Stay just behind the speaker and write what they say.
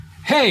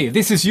Hey,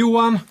 this is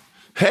Johan.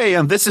 Hey,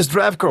 and this is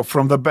Dravko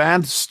from the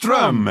band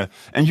Ström,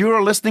 and you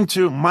are listening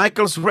to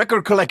Michael's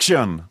Record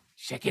Collection.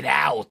 Check it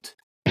out.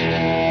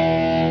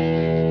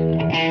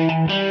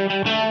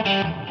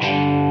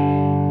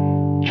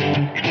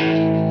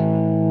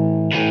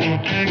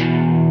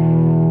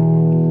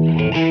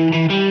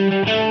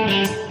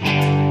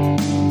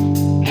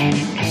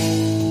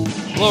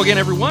 Hello again,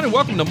 everyone, and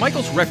welcome to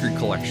Michael's Record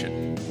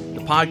Collection,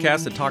 the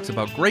podcast that talks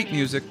about great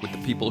music with the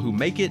people who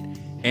make it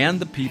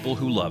and the people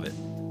who love it.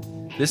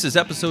 This is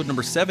episode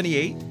number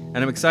 78, and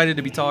I'm excited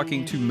to be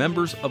talking to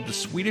members of the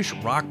Swedish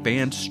rock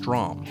band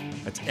Ström.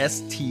 That's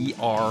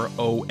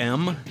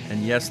S-T-R-O-M,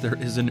 and yes, there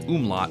is an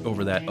umlaut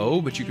over that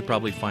O, but you could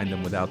probably find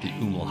them without the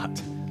umlaut.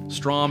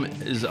 Ström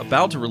is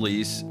about to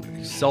release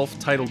a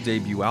self-titled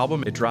debut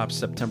album. It drops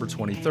September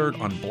 23rd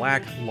on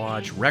Black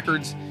Lodge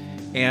Records,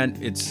 and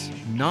it's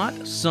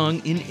not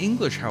sung in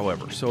English,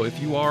 however. So if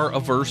you are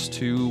averse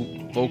to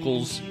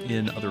vocals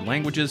in other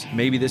languages,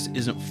 maybe this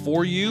isn't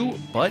for you.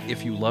 But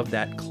if you love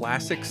that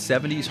classic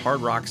 70s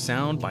hard rock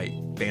sound by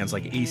bands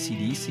like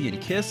AC/DC and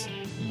Kiss,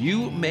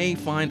 you may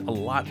find a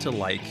lot to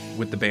like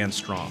with the band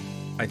Ström.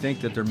 I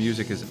think that their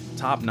music is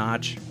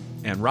top-notch,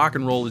 and rock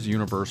and roll is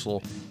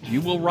universal.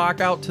 You will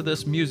rock out to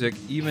this music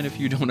even if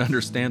you don't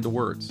understand the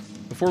words.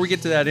 Before we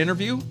get to that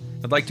interview,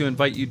 I'd like to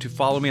invite you to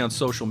follow me on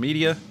social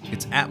media.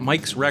 It's at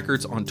Mike's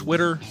Records on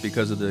Twitter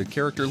because of the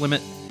character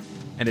limit,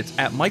 and it's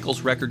at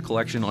Michael's Record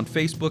Collection on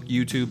Facebook,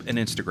 YouTube, and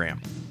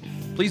Instagram.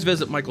 Please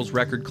visit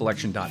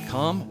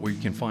michaelsrecordcollection.com where you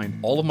can find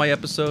all of my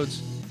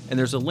episodes, and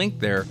there's a link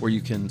there where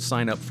you can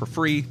sign up for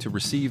free to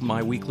receive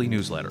my weekly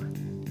newsletter.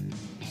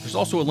 There's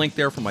also a link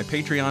there for my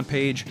Patreon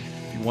page.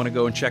 If you want to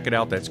go and check it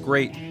out, that's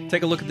great.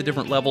 Take a look at the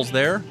different levels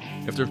there.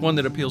 If there's one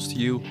that appeals to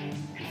you,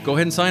 go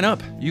ahead and sign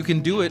up. You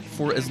can do it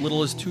for as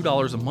little as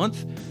 $2 a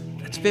month.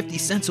 That's 50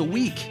 cents a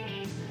week.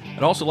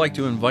 I'd also like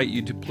to invite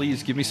you to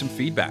please give me some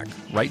feedback.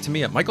 Write to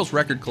me at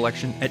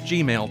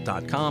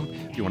michaelsrecordcollection@gmail.com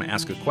if you want to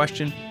ask a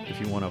question,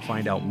 if you want to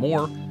find out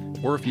more,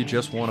 or if you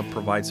just want to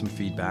provide some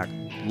feedback.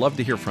 Love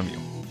to hear from you.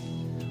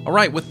 All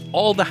right, with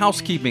all the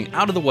housekeeping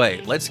out of the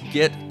way, let's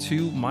get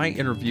to my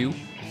interview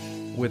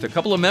with a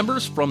couple of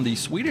members from the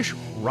Swedish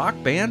rock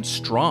band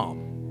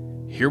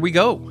Ström. Here we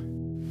go.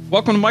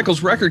 Welcome to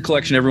Michael's Record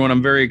Collection, everyone.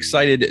 I'm very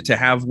excited to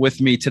have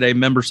with me today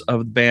members of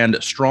the band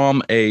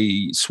Ström,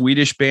 a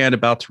Swedish band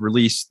about to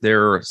release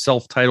their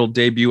self-titled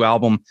debut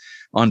album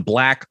on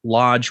Black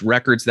Lodge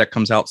Records. That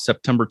comes out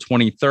September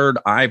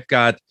 23rd. I've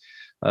got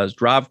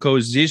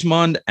Dravko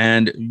Zismund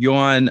and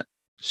Johan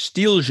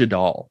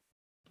Stiljedal.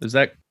 Is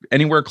that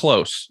anywhere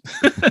close?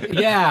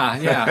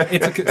 Yeah.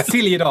 It's okay.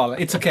 Siljedal.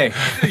 It's okay.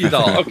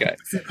 Siljedal. Okay.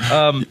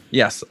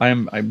 Yes,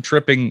 I'm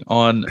tripping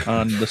on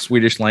the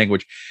Swedish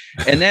language,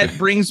 and that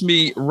brings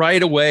me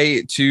right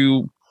away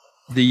to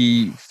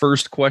the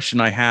first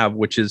question I have,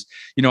 which is,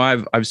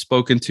 I've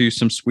spoken to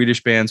some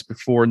Swedish bands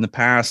before in the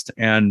past,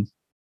 and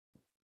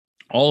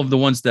all of the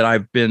ones that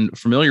I've been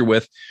familiar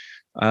with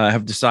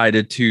have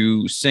decided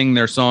to sing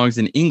their songs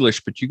in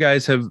English, but you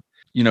guys have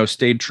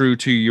stayed true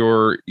to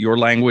your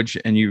language,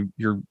 and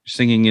you're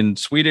singing in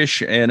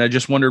Swedish. And I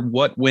just wondered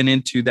what went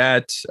into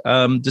that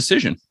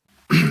decision.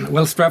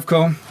 Well,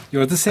 Stravko,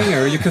 you're the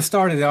singer. You can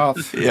start it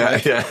off. Yeah.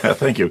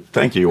 Thank you,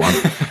 Johan.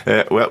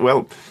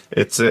 Well,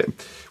 it's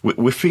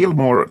we feel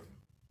more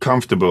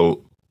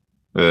comfortable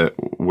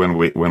when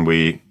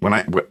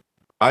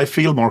I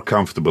feel more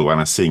comfortable when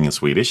I sing in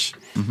Swedish,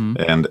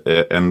 and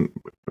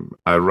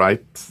I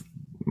write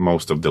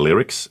most of the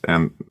lyrics,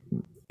 and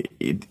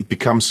it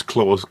becomes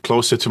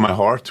closer to my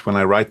heart when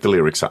I write the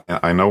lyrics.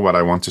 I know what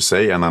I want to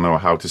say, and I know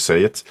how to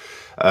say it.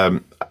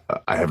 I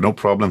have no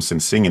problems in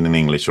singing in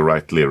English or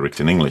write lyrics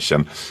in English.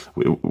 And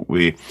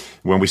we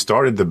when we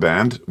started the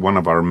band, one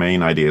of our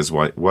main ideas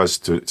was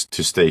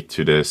to stay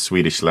to the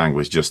Swedish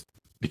language, just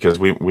because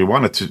we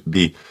wanted to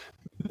be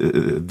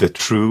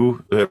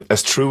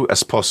as true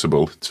as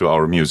possible to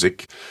our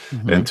music,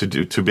 and to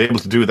be able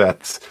to do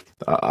that.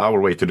 Our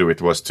way to do it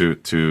was to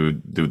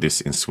do this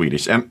in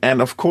Swedish,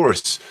 and of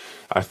course,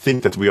 I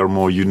think that we are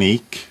more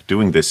unique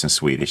doing this in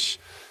Swedish,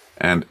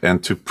 and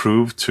to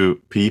prove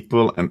to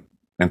people and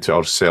to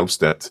ourselves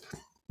that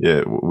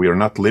we are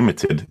not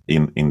limited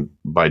in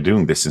by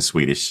doing this in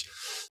Swedish.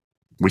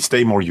 We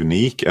stay more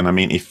unique, and I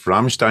mean, if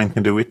Rammstein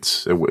can do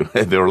it,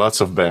 there are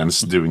lots of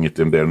bands doing it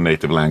in their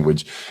native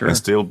language, and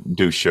still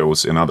do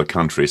shows in other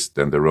countries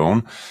than their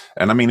own.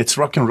 And I mean, it's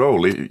rock and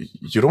roll.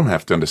 You don't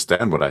have to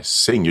understand what I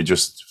sing; you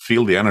just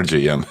feel the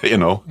energy, and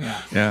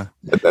Yeah.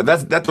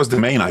 That was the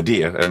main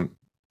idea. And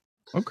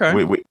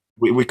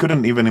we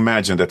couldn't even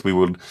imagine that we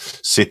would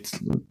sit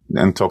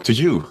and talk to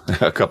you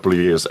a couple of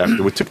years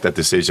after we took that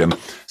decision,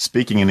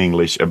 speaking in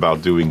English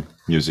about doing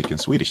music in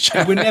Swedish.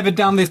 We've never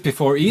done this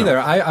before either.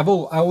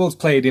 No. I always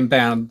played in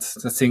bands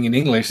that sing in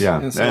English.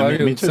 Yeah, and so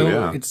me too. So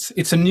yeah.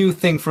 it's a new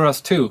thing for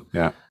us too.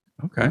 Yeah.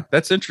 Okay,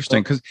 that's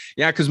interesting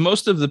because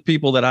most of the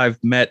people that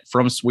I've met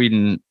from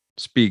Sweden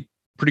speak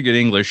pretty good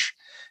English,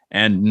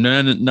 And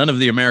none of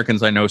the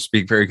Americans I know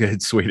speak very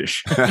good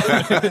Swedish,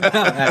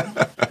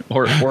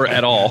 or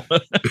at all.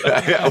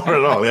 Or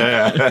at all,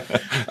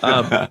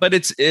 yeah. But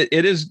it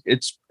is.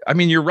 I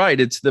mean, you're right.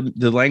 It's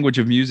the language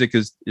of music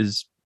is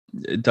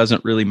it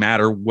doesn't really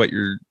matter what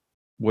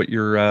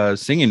you're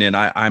singing in.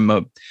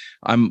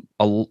 I'm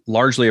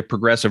largely a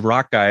progressive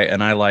rock guy,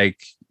 and I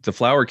like the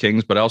Flower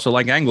Kings, but I also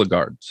like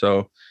Anglagard.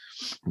 So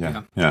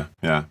yeah.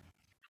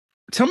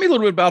 Tell me a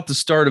little bit about the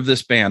start of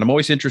this band. I'm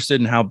always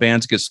interested in how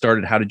bands get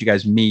started. How did you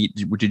guys meet?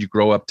 Did you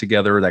grow up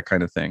together? That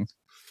kind of thing.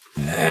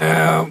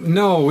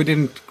 No, we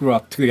didn't grow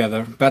up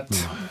together,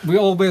 but we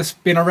always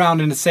been around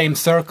in the same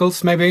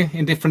circles, maybe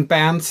in different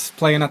bands,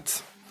 playing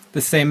at the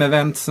same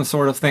events and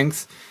sort of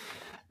things.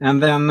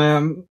 And then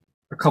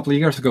a couple of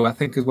years ago, I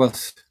think it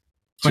was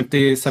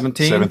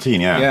 2017.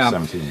 17.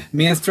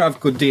 Me and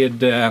Stravko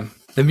did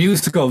the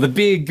musical, the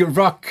big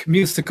rock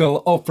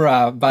musical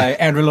opera by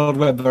Andrew Lloyd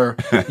Webber,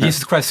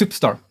 Jesus Christ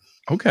Superstar.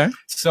 Okay.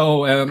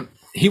 So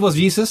he was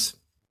Jesus,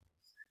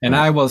 and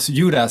I was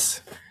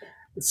Judas.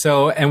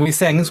 So, and we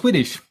sang in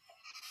Swedish.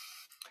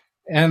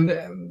 And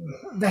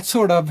that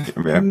sort of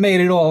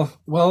made it all,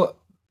 well,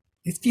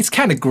 it's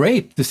kind of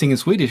great to sing in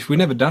Swedish. We've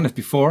never done it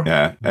before.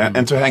 Yeah,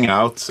 and to hang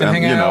out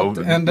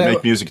and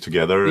make music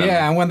together.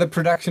 Yeah, and when the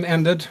production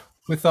ended,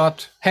 we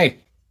thought, hey,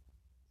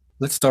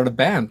 let's start a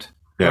band.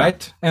 Yeah.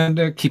 Right?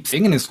 And keep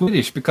singing in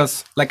Swedish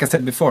because, like I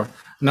said before,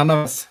 none of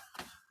us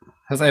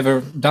has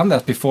ever done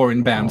that before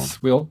in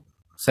bands. We all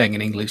sang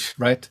in English,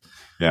 right?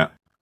 Yeah.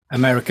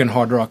 American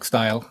hard rock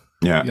style.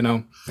 Yeah. You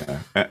know. Yeah.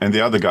 And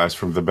the other guys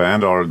from the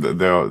band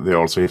they're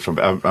also from.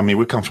 I mean,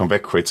 we come from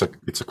Växjö.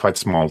 It's a quite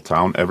small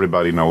town.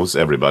 Everybody knows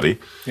everybody,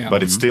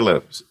 but it's still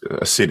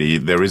a city.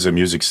 There is a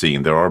music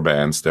scene. There are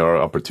bands. There are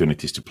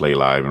opportunities to play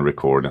live and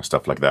record and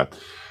stuff like that.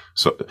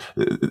 So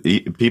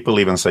people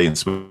even say in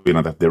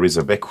Sweden that there is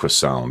a Växjö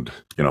sound,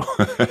 you know.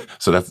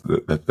 So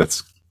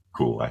that's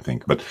cool, I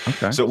think. But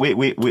so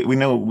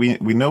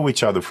we know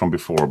each other from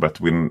before, but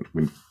we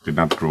did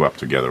not grow up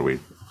together. We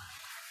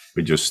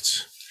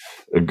just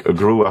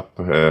grew up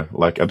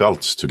like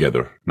adults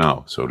together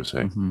now, so to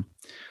say. Mm-hmm.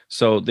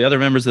 So the other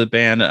members of the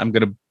band, I'm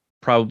going to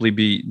probably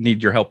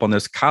need your help on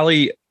this.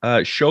 Kali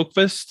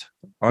Sjökvist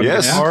on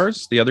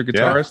guitars, the other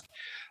guitarist,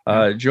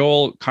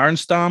 Joel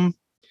Karnstam.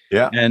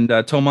 Yeah, and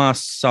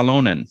Tomas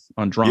Salonen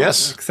on drums.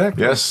 Yes,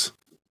 exactly. Yes,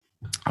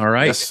 all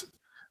right. Yes.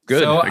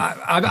 Good. So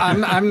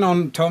I've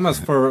known Thomas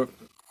for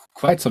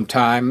quite some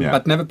time,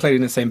 but never played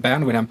in the same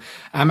band with him.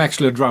 I'm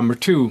actually a drummer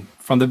too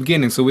from the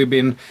beginning, so we've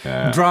been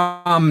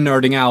drum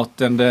nerding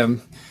out and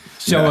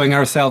showing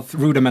ourselves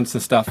rudiments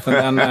and stuff.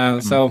 And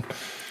then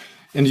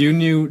and you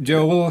knew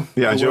Joel?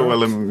 Yeah,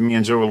 Joel and me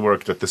and Joel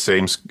worked at the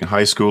same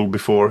high school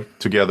before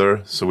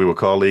together, so we were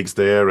colleagues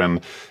there. And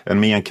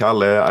me and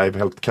Kalle, I've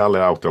helped Kalle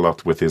out a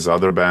lot with his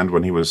other band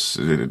when he was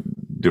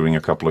doing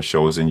a couple of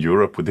shows in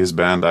Europe with his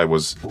band. I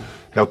was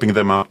helping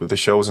them out with the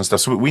shows and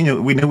stuff. So we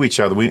knew each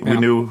other. We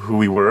knew who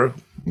we were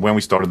when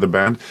we started the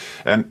band.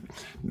 And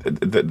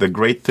the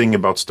great thing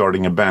about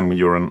starting a band when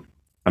you're an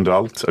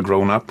adult, a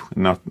grown up,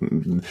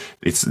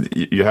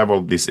 you have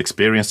all these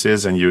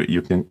experiences, and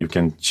you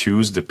can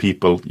choose the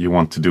people you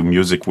want to do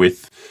music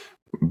with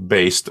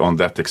based on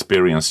that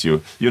experience.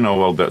 You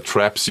know all the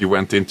traps you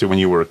went into when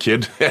you were a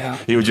kid.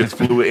 You just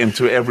flew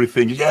into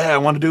everything. I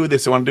want to do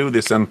this,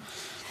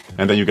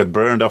 and then you get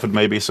burned off it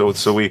maybe. So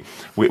we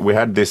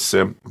had this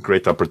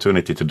great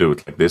opportunity to do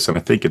it like this, and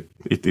I think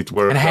it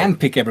worked. And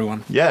handpick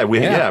everyone.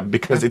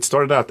 Because it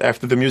started out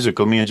after the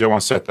musical. Me and Johan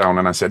sat down,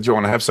 and I said,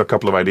 Johan, I have a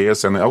couple of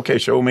ideas, and okay,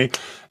 show me.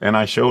 And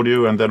I showed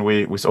you, and then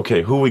we said,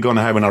 okay, who are we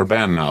gonna have in our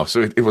band now?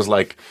 So it was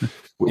like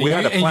we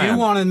had a plan. And you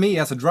wanted me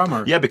as a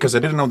drummer. Yeah, because I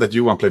didn't know that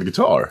Johan played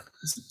guitar.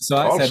 So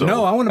I said,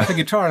 no, I want to play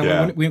guitar,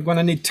 and we're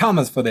gonna need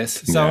Thomas for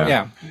this. So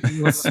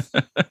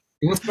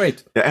it was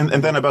great. Yeah,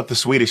 and then about the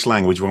Swedish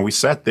language, when we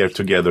sat there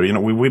together, you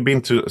know, we've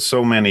been to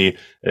so many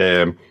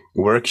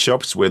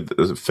workshops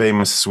with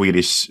famous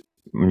Swedish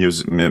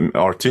music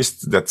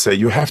artists that say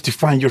you have to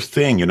find your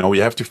thing,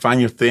 you have to find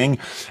your thing,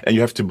 and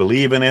you have to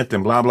believe in it,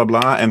 and blah blah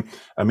blah. And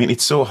I mean,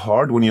 it's so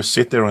hard when you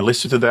sit there and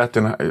listen to that.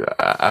 And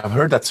I've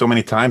heard that so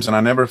many times, and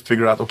I never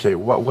figure out, okay,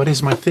 what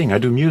is my thing? I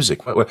do music,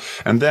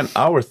 and then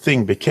our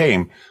thing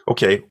became,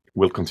 okay,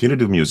 we'll continue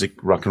to do music,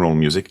 rock and roll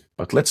music,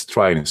 but let's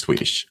try it in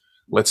Swedish.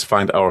 Let's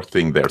find our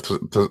thing there.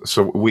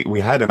 So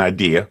we had an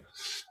idea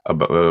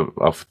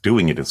of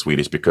doing it in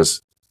Swedish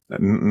because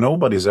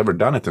nobody's ever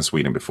done it in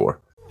Sweden before.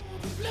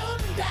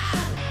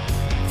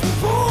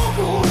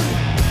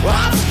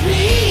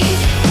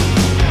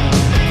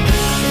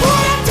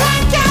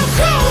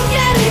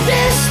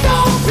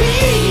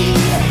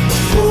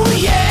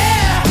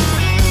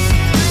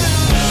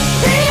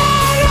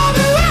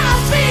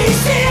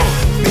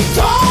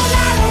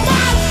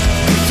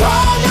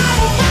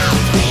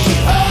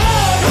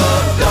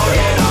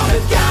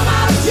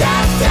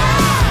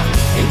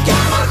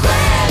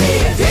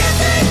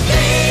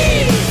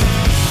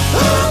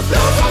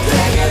 Upplåt som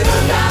tränger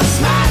undan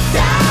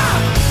smärta.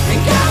 En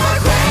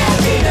gammal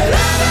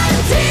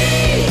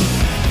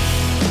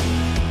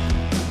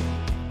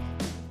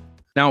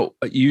Now,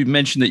 you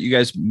mentioned that you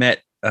guys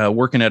met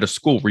working at a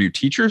school. Were you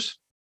teachers?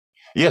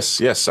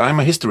 Yes. I'm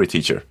a history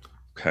teacher.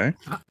 Okay.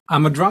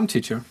 I'm a drum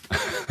teacher.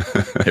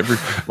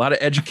 A lot of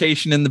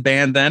education in the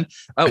band then.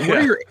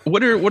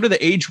 What are the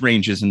age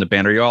ranges in the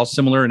band? Are you all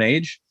similar in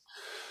age?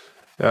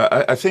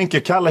 I think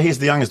Kalle, he's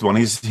the youngest one.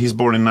 He's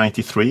born in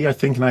 93, I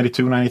think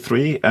 92,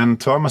 93. And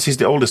Thomas, he's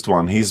the oldest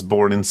one. He's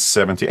born in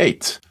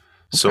 78.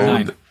 So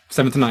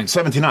 79.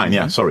 79,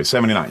 yeah. Sorry,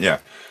 79, yeah.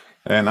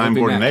 And I'm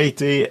born in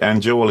 80,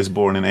 and Joel is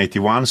born in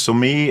 81. So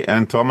me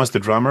and Thomas, the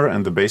drummer,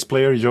 and the bass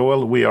player,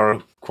 Joel, we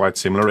are quite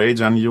similar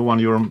age. And Johan,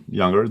 you're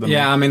younger than me.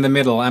 I'm in the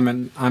middle.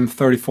 I'm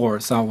 34,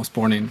 so I was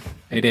born in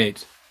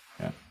 88.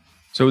 Yeah.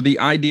 So the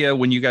idea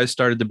when you guys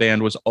started the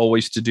band was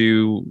always to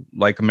do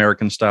like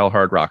American-style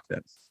hard rock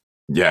then?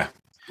 Yeah,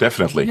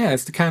 definitely. Yeah,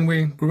 it's the kind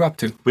we grew up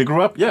to. We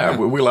grew up,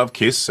 we love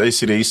Kiss,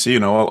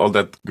 AC/DC, all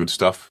that good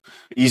stuff.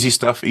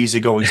 Easy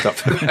going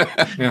stuff.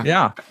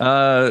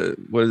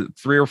 Was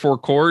 3 or 4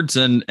 chords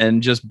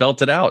and just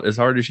belt it out as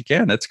hard as you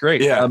can. That's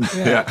great. Yeah.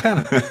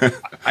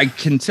 I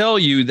can tell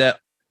you that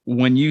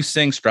when you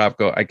sing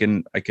Stravko, I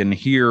can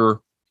hear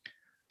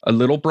a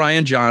little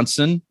Brian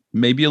Johnson,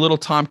 maybe a little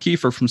Tom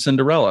Kiefer from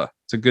Cinderella.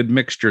 It's a good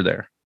mixture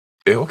there.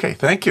 Okay,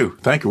 thank you.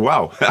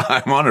 Wow,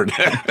 I'm honored.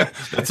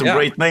 That's some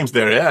great names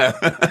there. Yeah,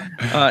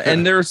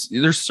 and there's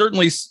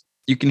certainly,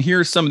 you can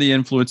hear some of the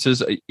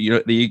influences.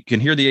 You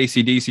can hear the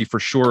AC/DC for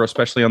sure,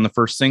 especially on the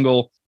first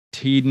single,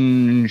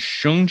 Tiden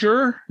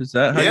Sjunger. Is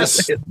that how you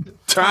say it?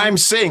 Time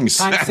sings.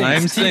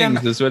 Time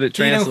sings is what it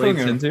translates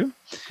into.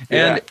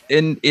 And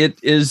it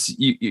is.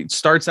 It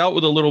starts out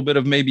with a little bit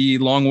of maybe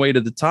Long Way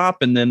to the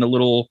Top, and then a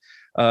little.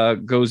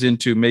 Goes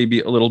into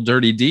maybe a little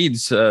Dirty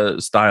Deeds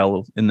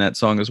style in that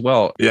song as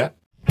well. Yeah.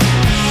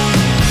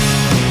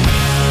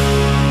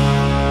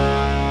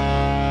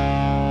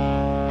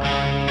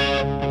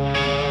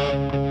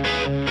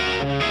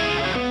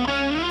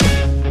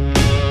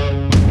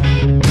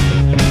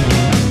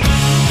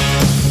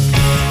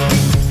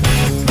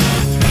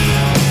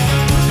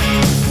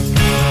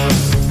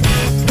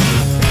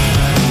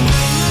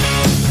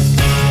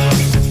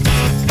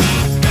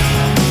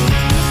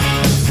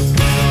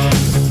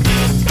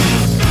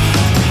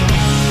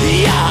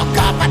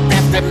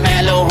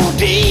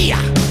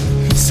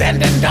 Sen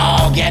den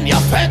dagen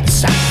jag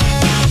föddes.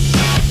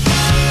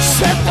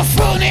 Sött och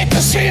funnit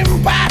och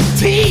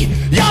sympati.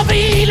 Jag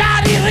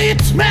vilar i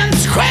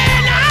rytmens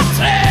sköna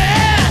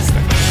tröst.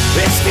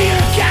 Med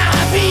styrka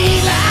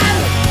vilar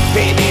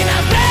vid mina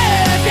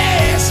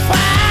bröders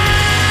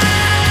famn.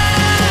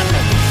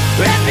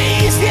 En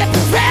vishet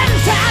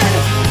väntar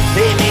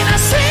i mina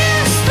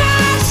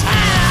systrars hand.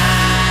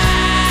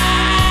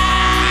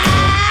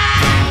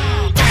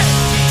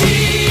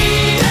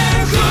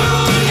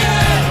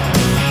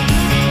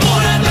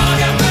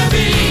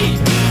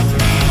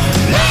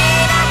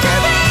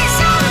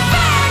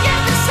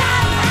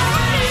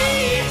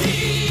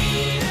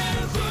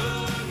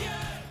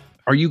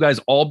 Are you guys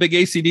all big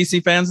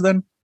AC/DC fans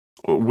then?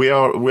 We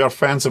are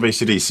fans of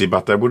AC/DC,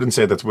 but I wouldn't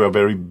say that we are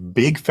very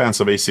big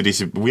fans of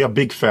AC/DC. We are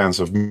big fans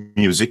of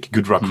music,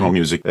 good rock and roll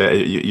music.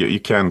 You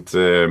can't.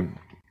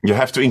 You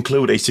have to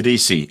include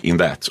AC/DC in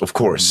that, of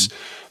course.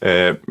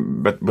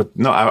 But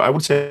no, I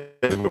would say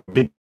we're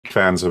big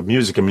fans of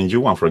music. I mean,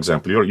 Johan, for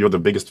example, you're the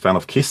biggest fan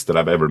of Kiss that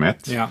I've ever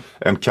met. Yeah.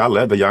 And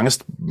Kalle, the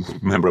youngest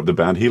member of the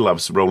band, he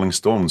loves Rolling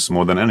Stones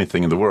more than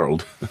anything in the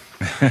world.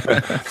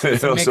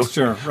 It's a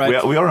mixture,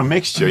 right? We are a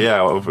mixture,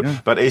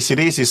 But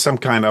AC/DC is some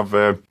kind of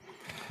the.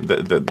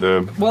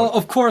 Well,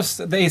 of course,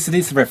 the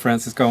AC/DC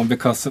reference is going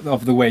because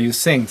of the way you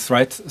sings,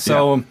 right?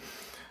 So,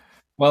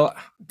 well,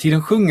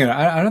 Tiden Sjunger,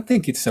 I don't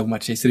think it's so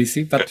much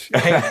AC/DC, but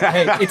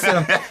hey, it's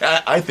a.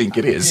 I think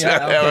it is.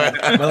 Yeah,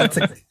 okay. Well,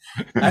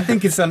 I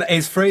think it's an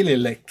Ace Frehley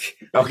lick.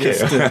 Okay.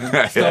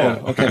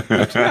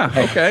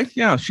 Okay.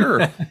 Yeah,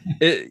 sure.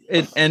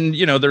 And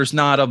there's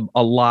not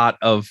a lot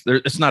of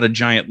it's not a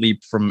giant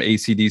leap from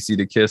AC/DC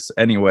to Kiss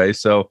anyway.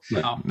 So,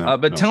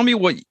 but tell me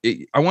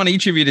I want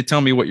each of you to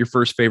tell me what your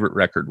first favorite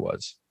record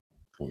was.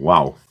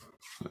 Wow,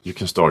 you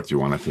can start,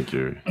 Johan. I think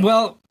you.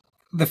 Well,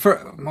 the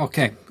first.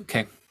 Okay.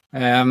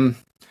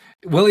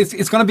 Well,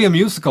 it's going to be a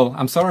musical.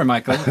 I'm sorry,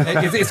 Michael.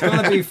 It's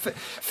going to be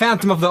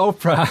Phantom of the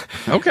Opera.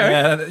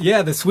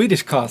 Okay. The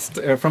Swedish cast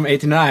from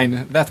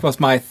 '89. That was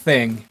my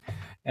thing,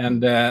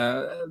 and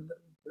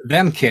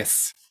then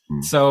Kiss.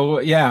 So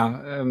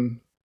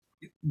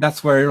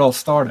that's where it all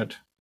started.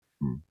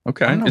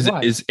 Okay.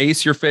 Is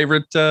Ace your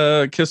favorite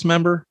Kiss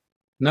member?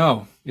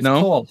 No, it's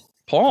Paul.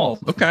 Paul.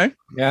 Okay.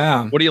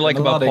 Yeah. What do you like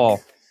about Paul?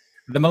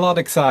 The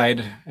melodic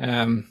side.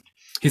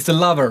 He's the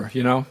lover,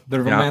 the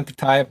romantic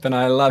type, and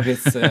I love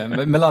his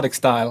melodic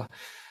style.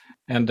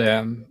 And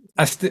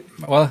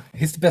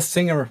he's the best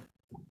singer,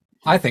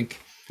 I think.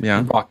 Yeah,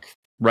 in rock.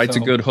 Writes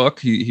a good hook.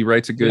 He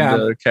writes a good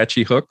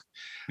catchy hook.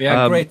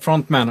 Yeah, great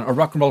frontman, a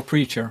rock and roll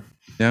preacher.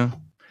 Yeah.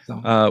 So.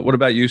 What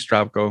about you,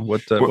 Stravko?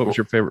 What was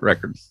your favorite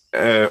record?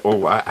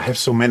 I have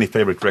so many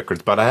favorite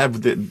records, but I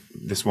have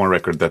this one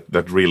record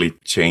that really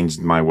changed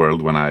my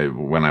world when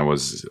I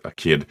was a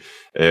kid.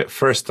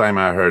 First time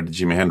I heard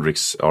Jimi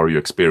Hendrix, "Are You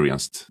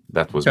Experienced?"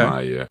 That was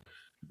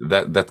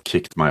that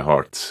kicked my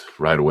heart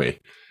right away.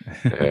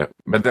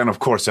 But then, of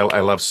course, I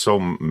love so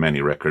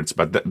many records.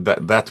 But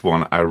that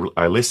one,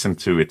 I listened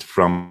to it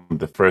from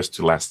the first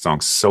to last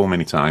song so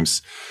many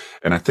times,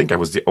 and I think I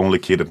was the only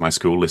kid at my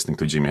school listening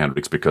to Jimi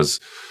Hendrix because,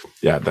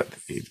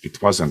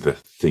 it wasn't the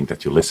thing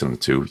that you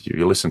listened to.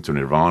 You listened to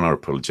Nirvana or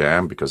Pearl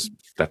Jam because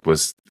that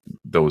was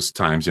those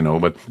times,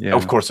 But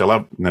of course, I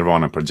love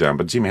Nirvana and Pearl Jam,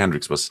 but Jimi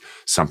Hendrix was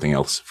something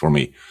else for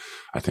me,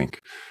 I think.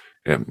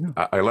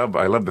 I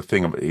love the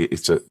thing of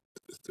it's a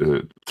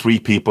 3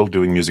 people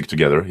doing music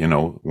together,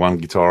 1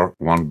 guitar,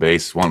 1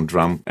 bass, 1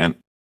 drum, and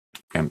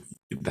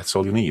that's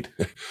all you need.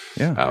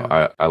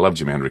 I love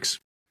Jimi Hendrix.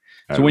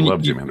 So when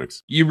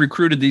you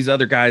recruited these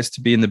other guys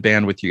to be in the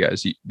band with you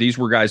guys, these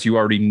were guys you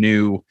already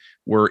knew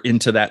were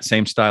into that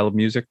same style of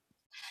music?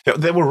 Yeah,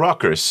 they were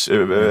rockers.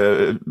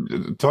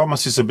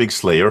 Thomas is a big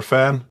Slayer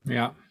fan.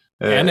 Yeah.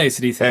 And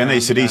AC/DC. And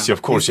AC/DC,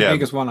 of course, he's the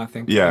biggest one, I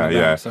think. Yeah,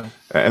 band, so.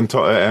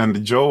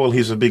 And Joel,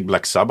 he's a big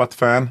Black Sabbath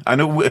fan. I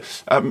know. We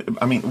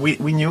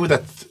knew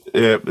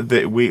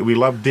that we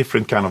love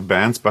different kind of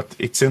bands, but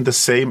it's in the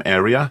same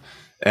area,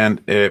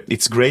 and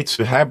it's great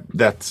to have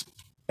that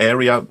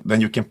area. Then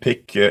you can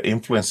pick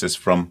influences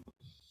from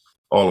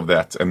all of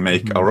that and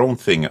make our own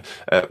thing.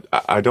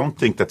 I don't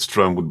think that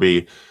Ström would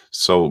be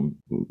so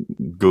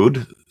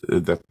good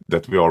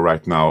that we are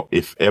right now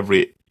if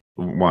every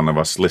one of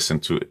us listen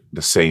to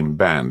the same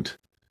band.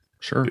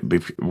 Sure.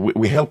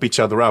 We help each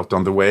other out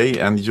on the way,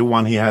 and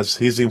Johan, he has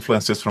his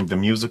influences from the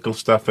musical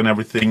stuff and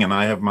everything, and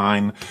I have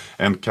mine,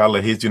 and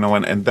Kalle his,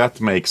 and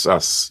that makes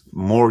us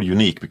more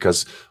unique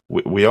because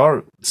we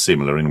are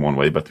similar in one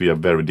way, but we are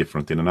very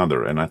different in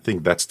another, and I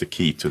think that's the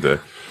key to the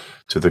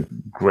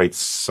great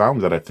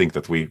sound that I think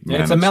that we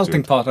it's a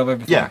melting pot of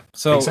everything. Yeah,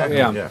 so exactly.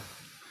 Yeah.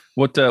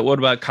 What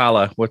about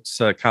Kalle? What's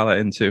Kalle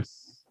into?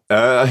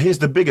 He's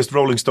the biggest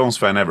Rolling Stones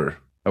fan ever.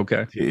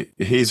 Okay.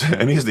 He's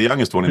the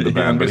youngest one in the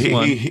band, but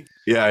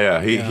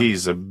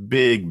he's a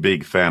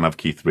big fan of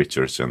Keith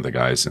Richards and the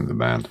guys in the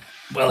band.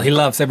 Well, he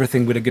loves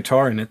everything with a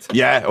guitar in it.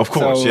 Yeah, of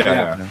course. So,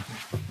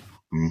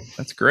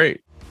 That's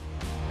great.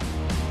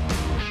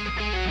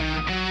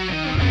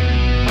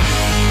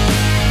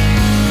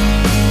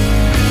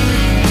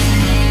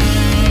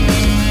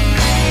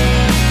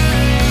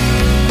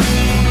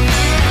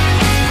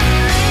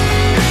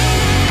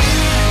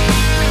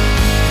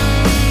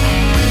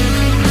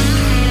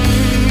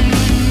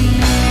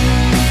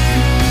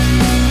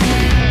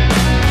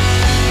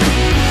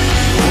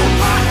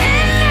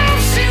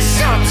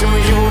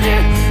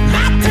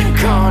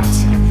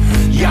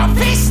 Jag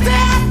visste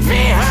att vi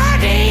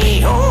hörde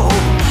ihop.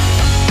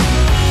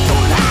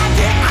 Hon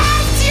hade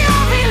allt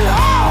jag vill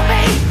ha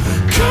mig.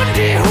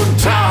 Kunde hon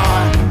ta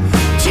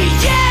till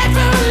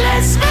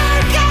djävulens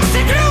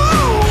mörkaste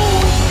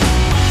grop.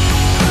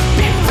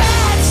 Min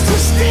värld stod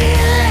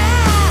stilla.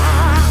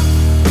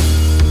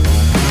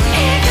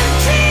 Ingen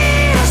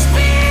tid att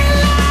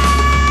spilla.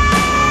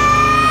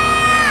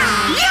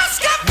 Jag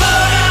ska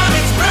föra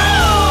mitt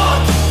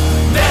språk.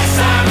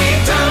 Vässa min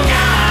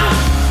tunga.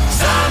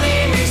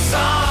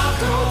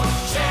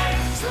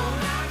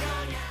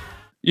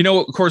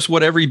 Of course,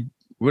 what every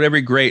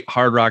great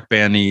hard rock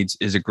band needs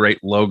is a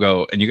great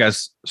logo, and you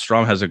guys,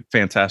 Ström has a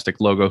fantastic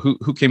logo.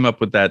 Who came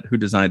up with that? Who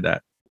designed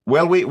that?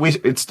 Well,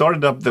 it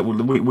started up that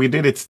we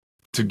did it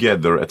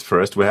together at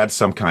first. We had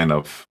some kind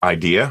of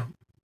idea,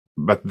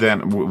 but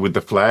then with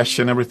the flash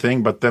and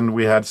everything. But then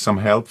we had some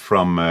help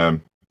from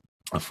a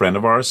friend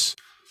of ours.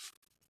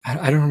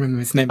 I don't remember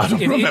his name. I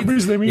don't remember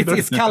his name either.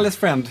 It's Kalle's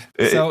friend.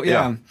 So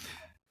yeah.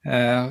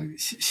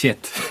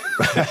 Shit.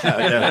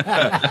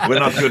 We're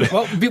not good.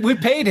 Well, we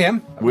paid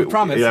him. We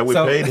promised. Yeah, we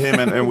paid him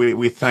and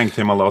we thanked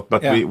him a lot.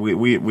 But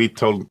we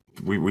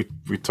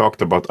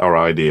talked about our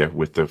idea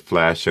with the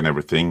flash and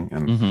everything,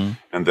 and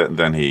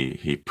then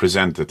he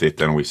presented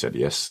it, and we said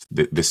yes,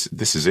 this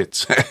is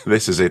it.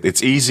 This is it.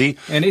 It's easy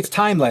and it's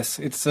timeless.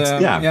 It's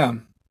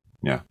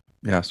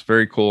Yeah, it's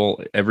very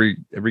cool. Every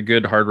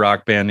good hard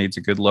rock band needs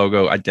a good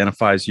logo,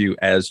 identifies you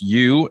as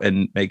you,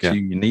 and makes you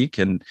unique.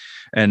 And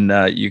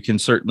you can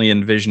certainly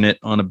envision it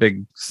on a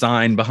big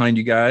sign behind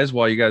you guys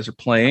while you guys are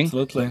playing.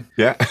 Absolutely.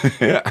 Yeah.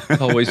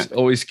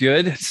 Always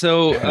good.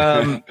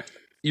 So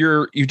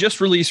you just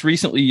released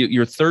recently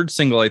your third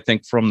single, I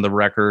think, from the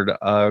record,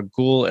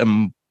 Gul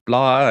and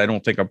Blah. I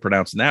don't think I'm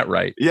pronouncing that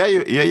right. Yeah,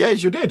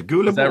 you did. Gul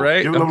and Is that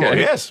right?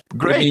 Okay. Yes,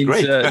 great.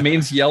 It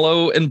means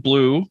yellow and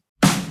blue.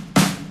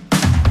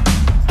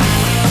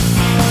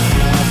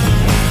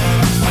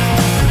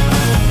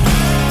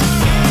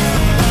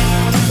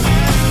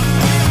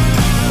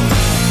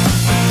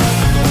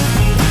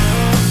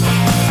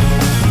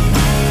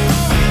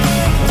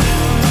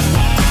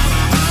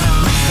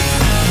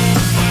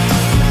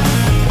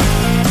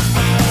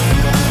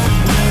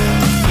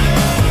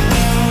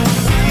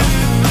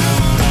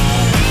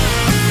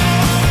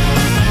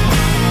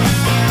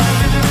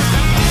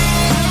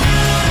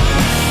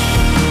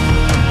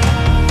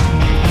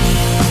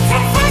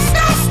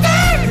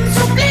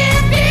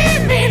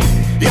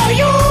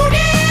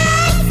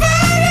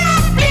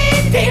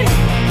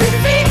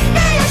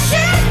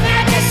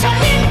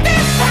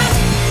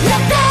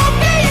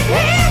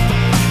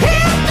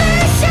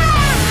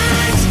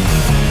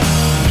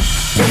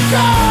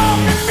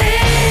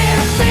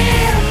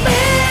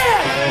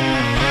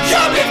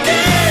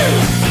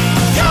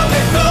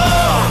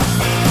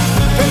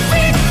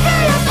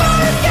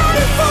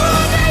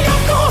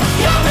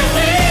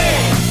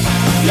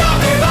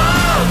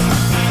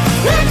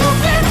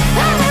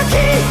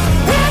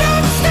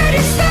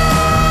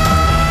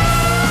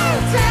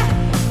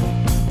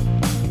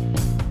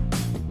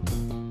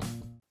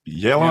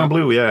 Yellow and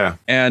blue, yeah.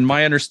 And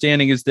my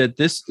understanding is that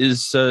this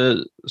is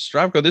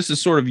Stravko. This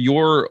is sort of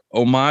your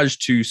homage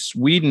to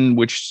Sweden,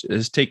 which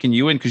has taken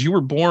you in because you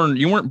weren't born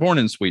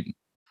in Sweden.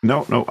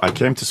 No. I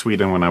came to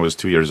Sweden when I was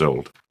 2 years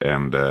old,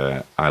 and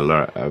I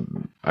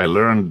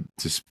learned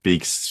to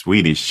speak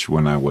Swedish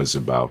when I was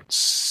about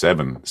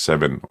 7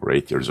 or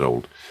 8 years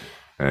old.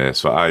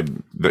 So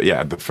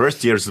the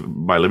first years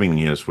by living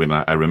here in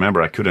Sweden, I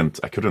remember I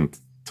couldn't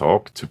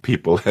talk to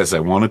people as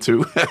I wanted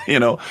to,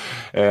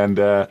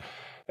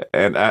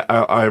 and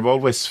I've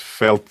always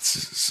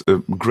felt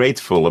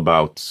grateful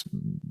about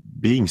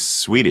being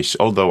Swedish,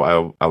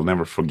 although I'll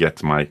never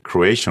forget my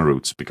Croatian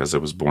roots because I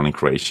was born in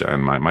Croatia,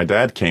 and my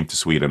dad came to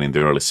Sweden in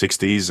the early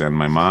 60s, and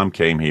my mom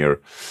came here,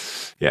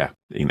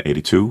 in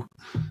 82.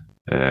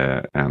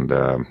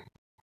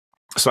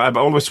 So I've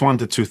always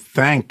wanted to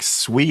thank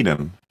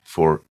Sweden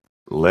for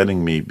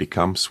letting me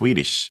become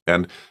Swedish.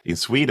 And in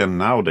Sweden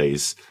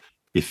nowadays,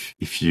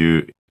 if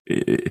you,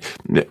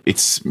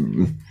 it's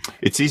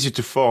easy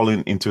to fall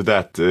into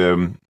that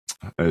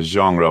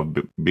genre of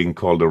being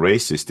called a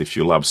racist if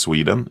you love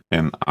Sweden,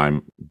 and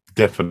I'm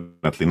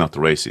definitely not a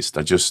racist.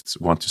 I just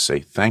want to say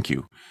thank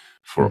you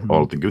for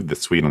all the good that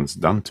Sweden's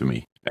done to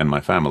me and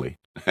my family.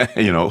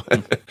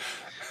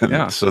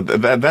 Yeah. So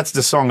that's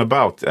the song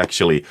about,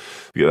 actually.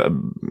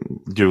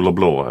 Gul och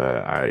blå.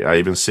 I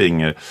even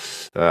sing.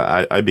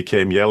 I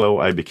became yellow.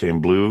 I became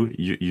blue.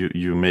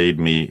 You made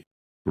me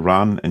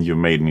run, and you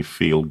made me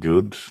feel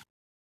good.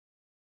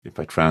 If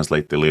I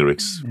translate the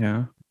lyrics.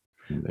 Yeah.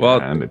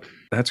 Well, and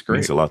that's great.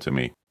 Means a lot to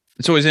me.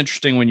 It's always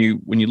interesting when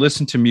you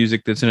listen to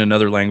music that's in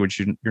another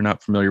language you're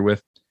not familiar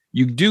with.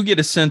 You do get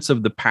a sense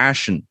of the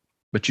passion,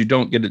 but you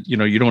don't get it.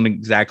 You don't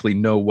exactly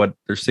know what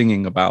they're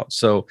singing about.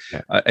 So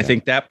I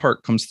think that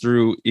part comes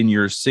through in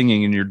your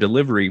singing and your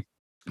delivery.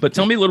 But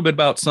tell me a little bit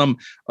about some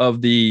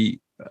of the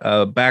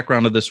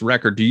background of this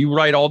record. Do you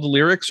write all the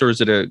lyrics, or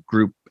is it a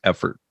group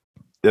effort?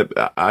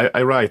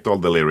 I write all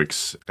the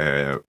lyrics.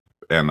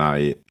 And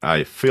I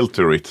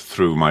filter it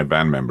through my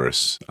band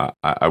members.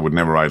 I would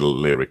never write a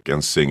lyric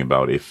and sing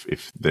about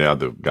if the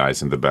other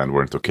guys in the band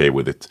weren't okay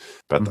with it.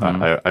 But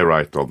I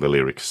write all the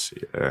lyrics.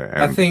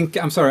 I think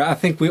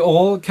we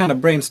all kind of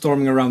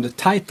brainstorming around the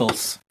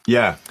titles.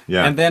 Yeah.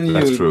 And then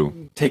that's you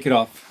true. take it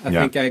off. I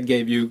think I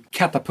gave you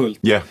Catapult.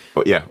 Yeah,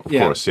 of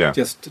course, yeah.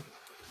 Just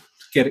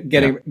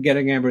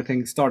getting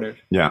everything started.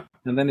 Yeah.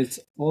 And then it's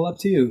all up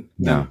to you.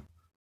 Yeah.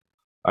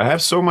 I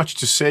have so much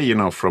to say,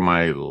 from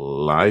my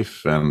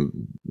life and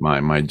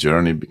my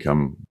journey,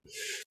 become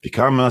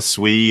a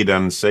Swede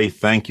and say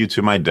thank you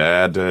to my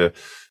dad.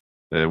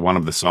 One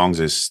of the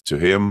songs is to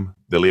him.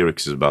 The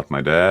lyrics is about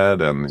my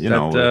dad, and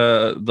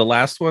the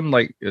last one,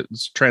 like it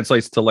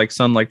translates to like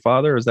son, like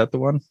father. Is that the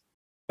one?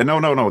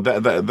 No.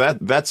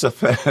 That's a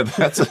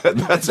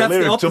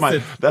lyric to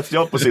my. That's the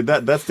opposite.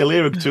 That's the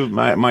lyric to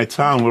my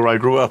town where I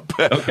grew up.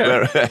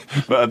 Okay.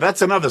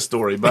 That's another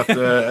story. But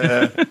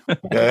I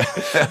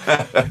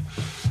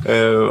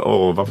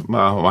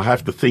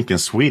have to think in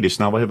Swedish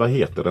now. Vad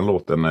heter den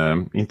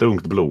låten? Inte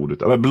Ungt blod,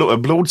 utan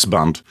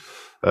Blodsband,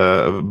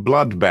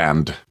 Blood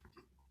Band.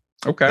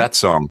 Okay. That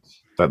song.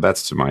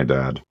 That's to my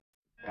dad.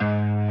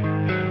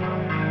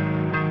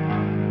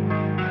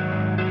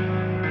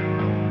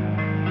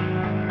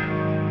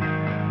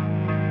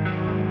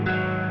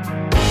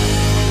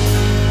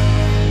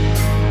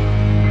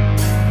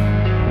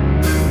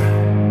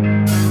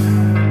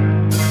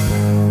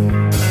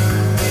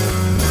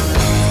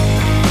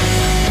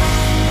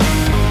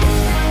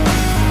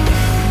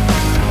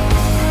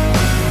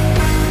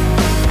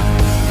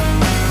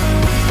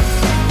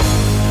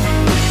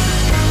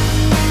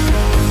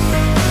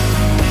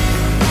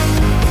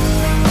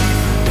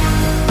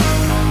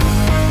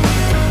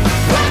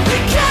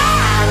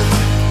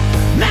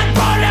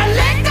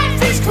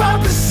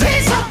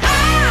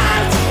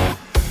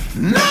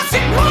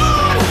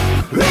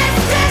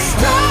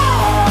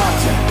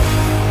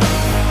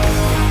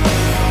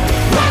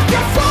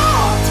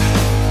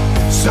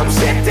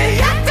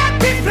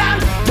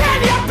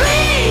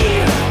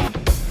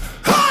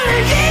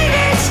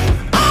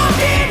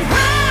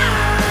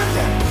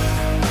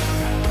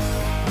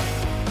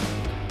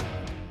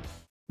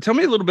 Tell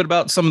me a little bit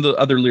about some of the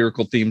other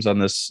lyrical themes on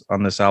this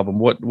album.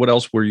 What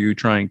else were you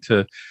trying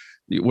to?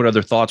 What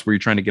other thoughts were you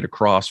trying to get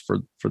across for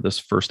this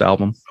first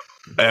album?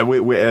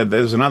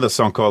 There's another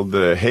song called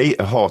 "The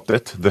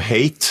Hatet," the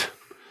hate,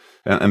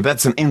 and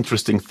that's an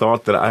interesting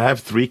thought. That I have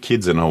 3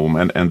 kids in home,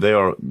 and they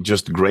are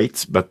just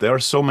great, but there are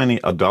so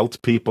many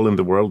adult people in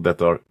the world that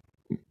are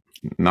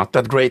not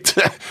that great,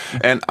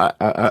 and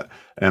I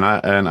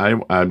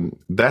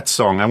that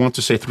song, I want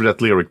to say through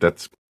that lyric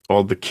that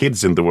all the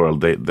kids in the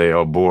world, they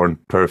are born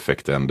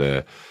perfect, and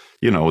they're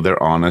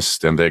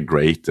honest, and they're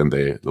great, and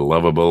they're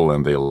lovable,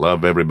 and they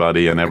love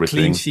everybody and everything.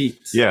 A clean sheet.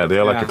 Yeah,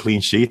 they're like a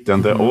clean sheet,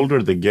 and the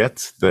older they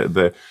get,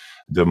 the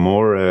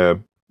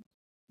more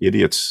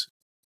idiots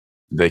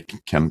they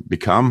can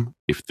become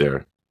if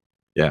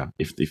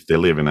they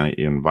live in an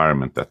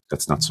environment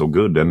that's not so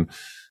good. And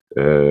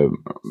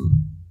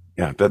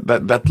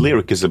that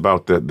lyric is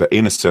about the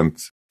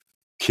innocent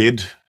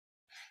kid.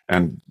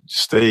 and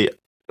stay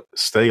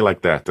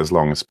like that as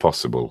long as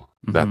possible.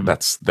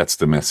 That's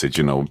the message,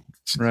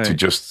 to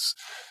just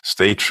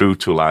stay true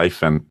to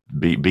life and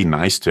be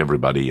nice to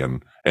everybody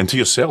and to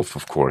yourself,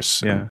 of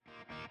course. Yeah.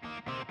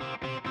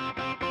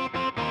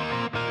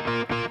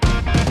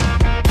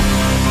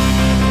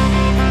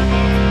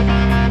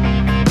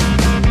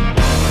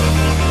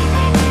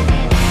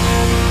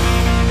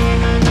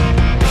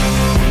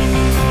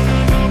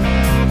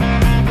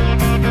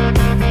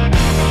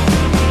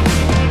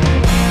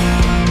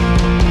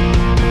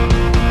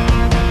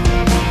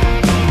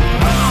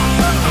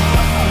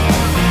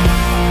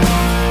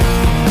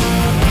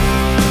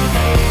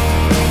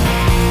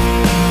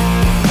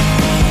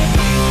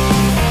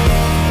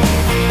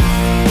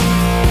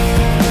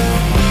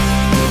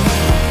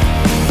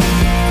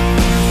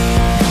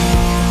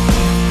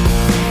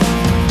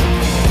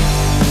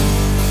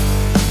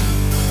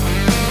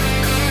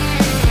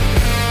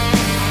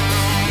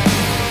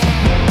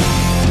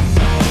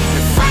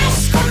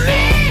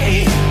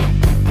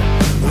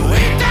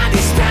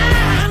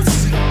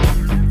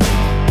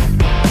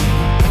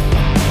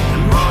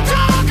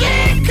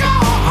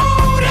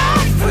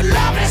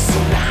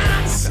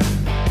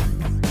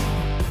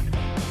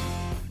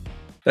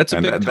 That's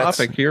a big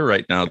topic here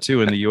right now,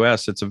 too, in the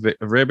U.S. It's a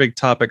very big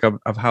topic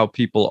of how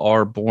people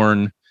are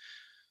born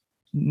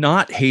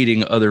not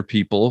hating other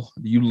people.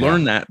 You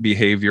learn that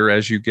behavior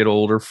as you get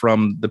older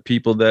from the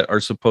people that are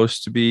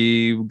supposed to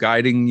be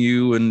guiding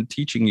you and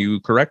teaching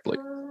you correctly.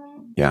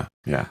 Yeah.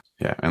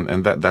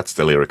 And that's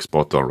the lyric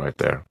spot on right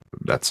there,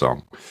 that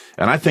song.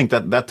 And I think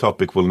that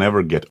topic will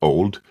never get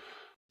old.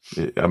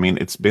 I mean,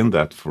 it's been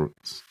that for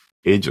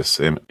ages,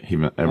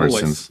 ever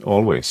since,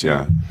 always,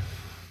 yeah.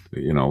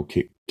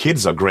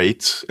 Kids are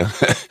great.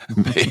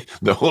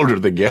 The older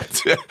they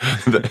get,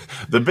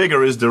 the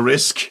bigger is the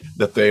risk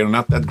that they are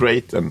not that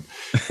great, and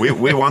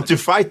we want to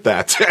fight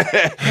that.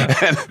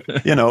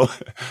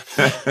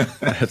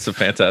 That's a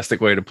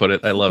fantastic way to put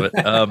it. I love it.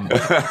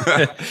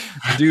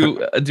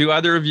 Do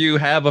either of you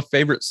have a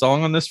favorite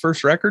song on this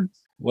first record?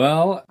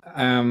 Well,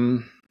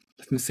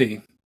 let me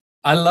see.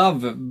 I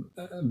love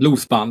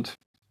Blues Band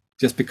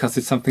just because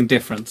it's something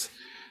different.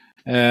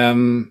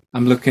 I'm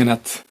looking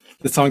at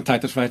the song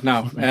titles right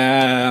now.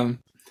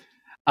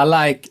 I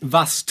like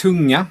Vass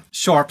tunga,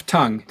 sharp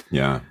tongue.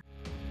 Yeah.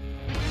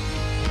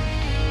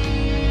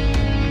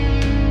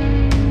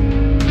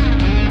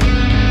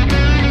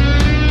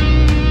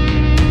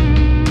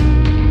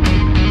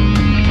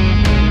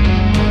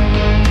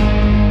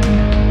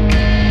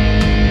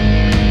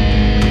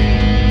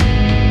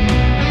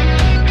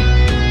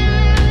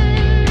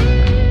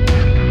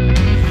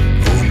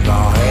 Hon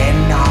var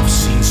en av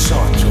sin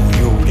sort, hon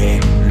gjorde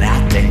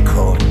natten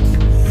kort.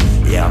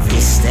 Jag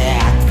visste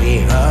att vi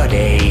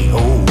hörde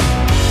ihop.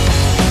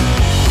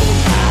 Hon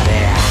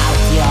hade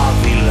allt jag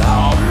ville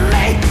ha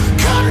mig.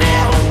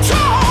 Kunde hon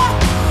ta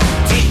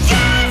till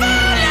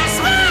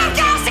djävulens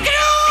mörkaste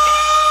grå?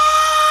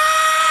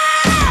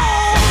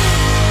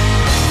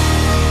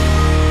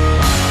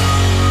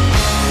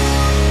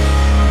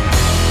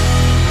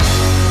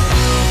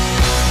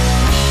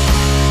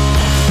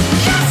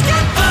 Jag ska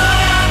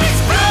börja mitt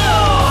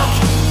språk,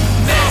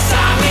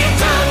 vässa min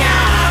tunga,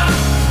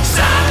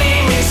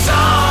 sanning i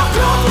sak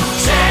och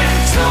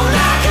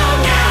känslorna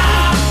gunga.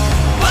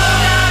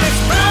 Börja mitt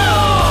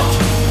språk,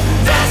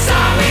 vässa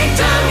min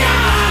tunga,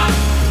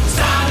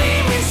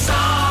 sanning i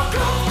sak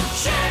och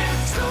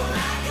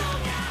känslorna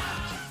gunga.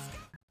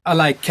 I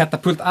like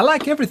Catapult. I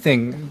like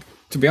everything,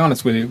 to be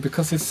honest with you,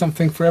 because it's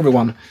something for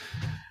everyone.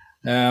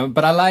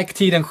 But I like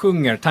Tiden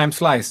sjunger, Time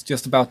Flies,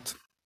 just about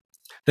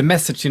the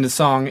message in the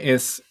song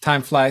is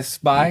time flies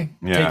by.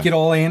 Yeah. Take it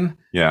all in.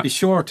 Yeah. Be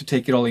sure to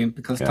take it all in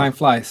because time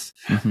flies.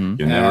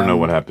 You never know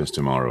what happens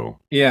tomorrow.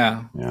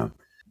 Yeah.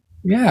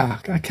 Yeah,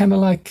 I kind of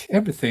like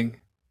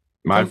everything.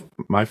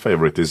 My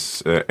favorite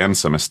is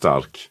Ensam är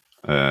stark.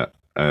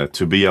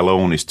 To be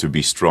alone is to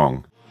be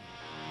strong.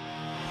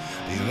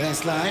 Det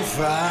väslar i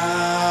fransk.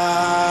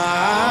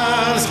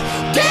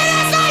 Det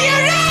är så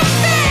jag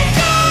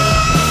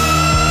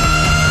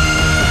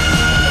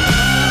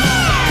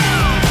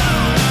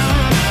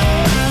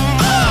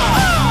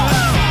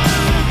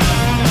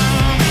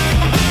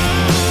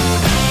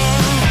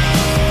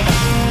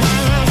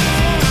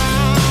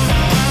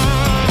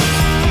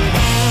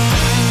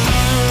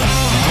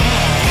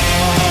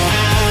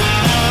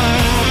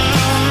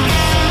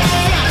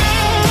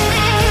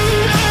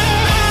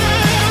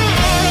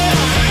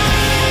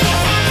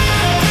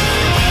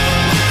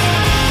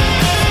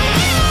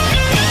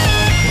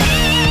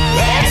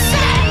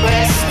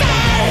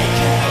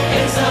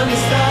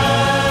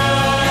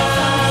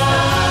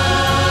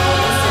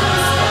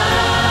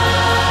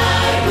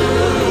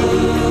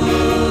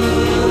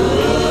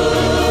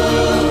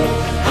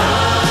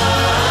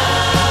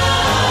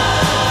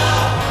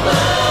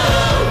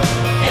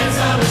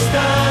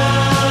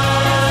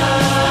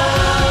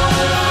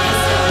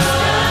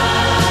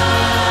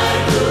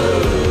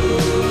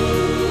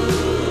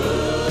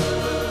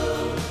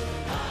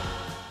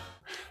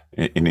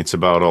And it's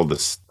about all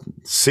this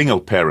single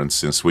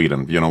parents in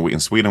Sweden. You know, in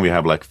Sweden we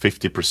have like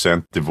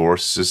 50%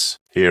 divorces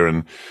here,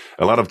 and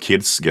a lot of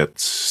kids get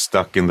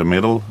stuck in the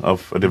middle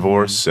of a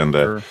divorce, and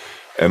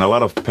a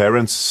lot of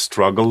parents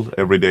struggle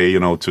every day, you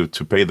know,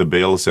 to pay the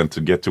bills and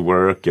to get to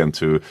work and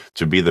to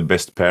be the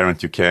best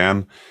parent you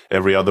can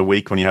every other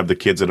week when you have the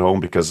kids at home.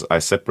 Because I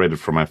separated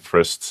from my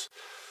first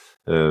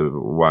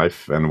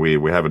wife, and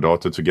we have a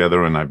daughter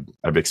together, and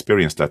I've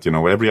experienced that. You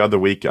know, every other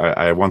week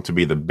I want to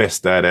be the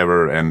best dad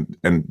ever and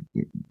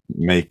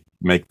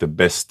make the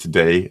best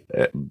day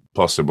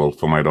possible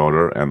for my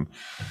daughter, and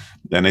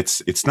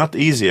it's not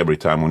easy every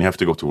time when you have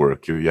to go to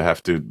work. You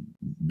have to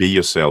be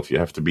yourself. You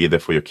have to be there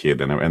for your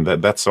kid, and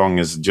that song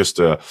is just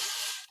a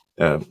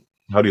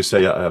how do you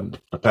say,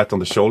 a pat on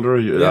the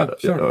shoulder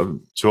sure.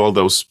 To all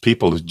those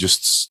people who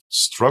just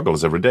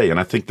struggles every day.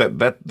 And I think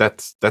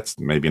that's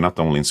maybe not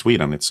only in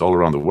Sweden, it's all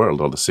around the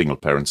world, all the single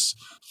parents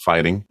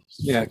fighting.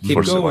 Yeah, keep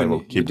going. Survival.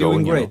 Keep You're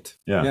doing going, great.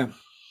 You know?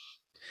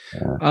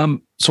 Yeah.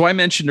 So I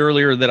mentioned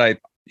earlier that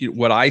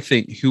who I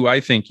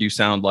think you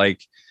sound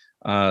like,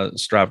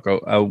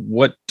 Stravko.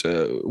 What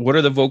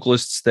are the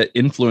vocalists that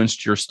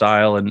influenced your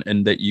style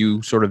and that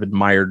you sort of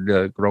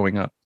admired growing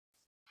up?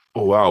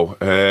 Oh, wow.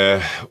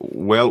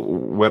 Well,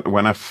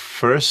 when I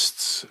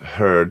first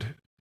heard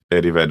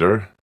Eddie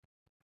Vedder,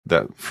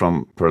 that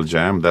from Pearl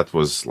Jam, that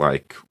was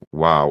like,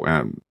 wow.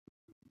 And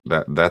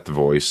that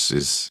voice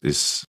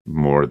is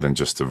more than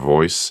just a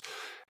voice.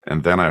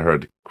 And then I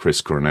heard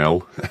Chris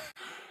Cornell,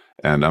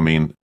 and I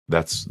mean,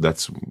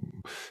 that's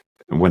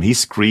when he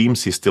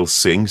screams, he still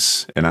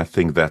sings, and I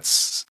think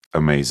that's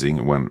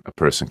amazing when a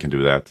person can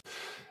do that.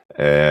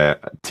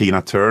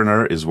 Tina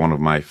Turner is one of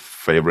my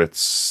favorite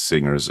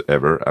singers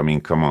ever. I mean,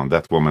 come on,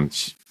 that woman!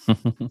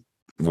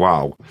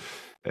 Wow.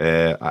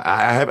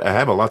 I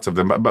have a lot of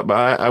them, but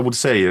I would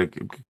say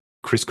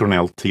Chris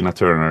Cornell, Tina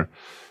Turner,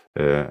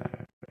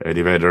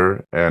 Eddie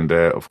Vedder, and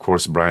of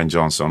course Brian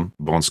Johnson,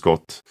 Bon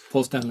Scott,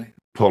 Paul Stanley.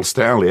 Paul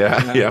Stanley,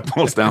 yeah,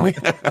 Paul Stanley.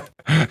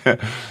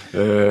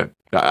 The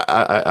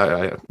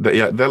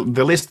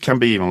list can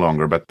be even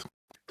longer, but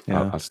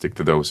I'll stick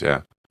to those.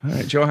 Yeah. All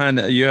right, Johan,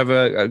 you have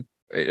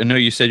I know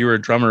you said you were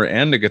a drummer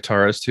and a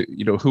guitarist.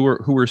 You know, who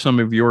were some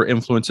of your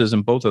influences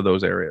in both of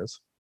those areas?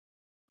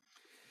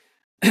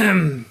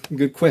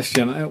 Good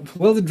question.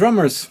 Well, the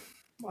drummers,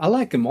 I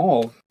like them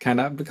all, kind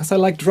of, because I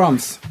like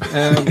drums.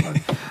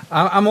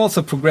 I'm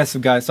also a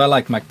progressive guy, so I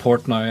like Mike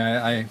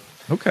Portnoy.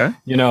 Okay.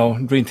 You know,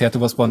 Dream Theater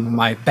was one of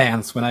my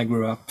bands when I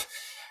grew up.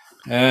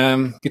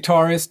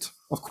 Guitarist,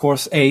 of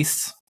course,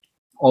 Ace.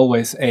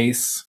 Always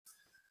Ace.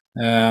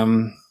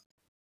 Only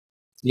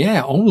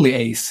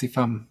Ace, if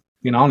I'm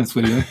being honest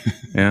with you.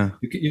 Yeah.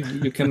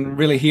 You can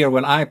really hear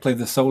when I play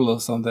the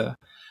solos on the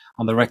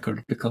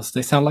record, because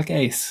they sound like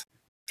Ace,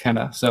 kind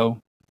of.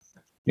 So,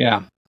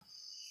 yeah.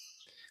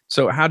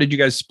 So how did you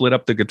guys split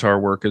up the guitar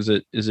work? Is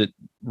it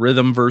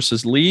rhythm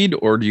versus lead,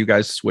 or do you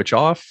guys switch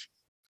off?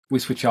 We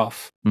switch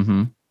off.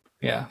 Mm-hmm.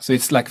 Yeah, so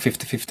it's like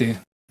 50-50.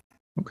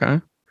 Okay.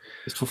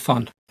 Just for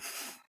fun.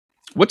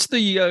 What's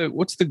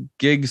the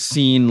gig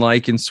scene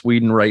like in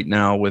Sweden right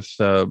now? With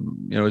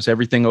is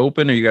everything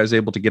open? Are you guys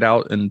able to get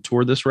out and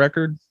tour this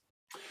record?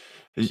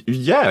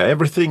 Yeah,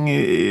 everything.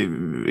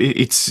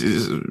 It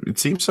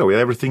seems so. Yeah,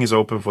 everything is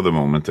open for the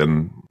moment,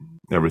 and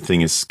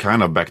everything is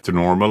kind of back to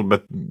normal.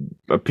 But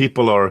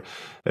people are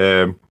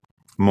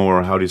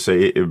more, how do you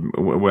say,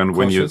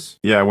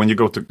 when you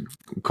go to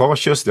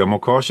cautious, they're more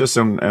cautious,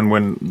 and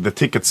when the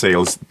ticket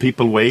sales,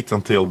 people wait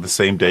until the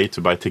same day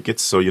to buy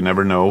tickets, so you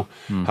never know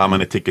how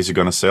many tickets you're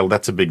going to sell.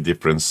 That's a big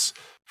difference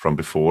from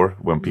before,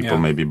 when people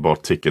maybe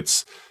bought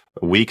tickets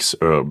weeks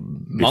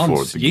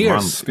before,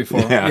 years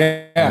before.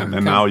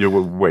 And now you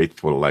will wait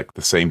for like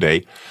the same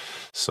day.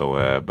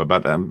 So,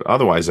 but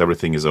otherwise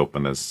everything is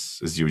open as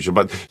usual.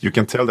 But you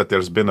can tell that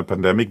there's been a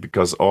pandemic,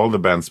 because all the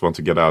bands want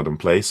to get out and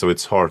play. So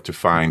it's hard to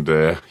find,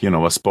 a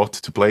spot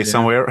to play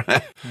somewhere.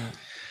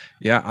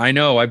 Yeah, I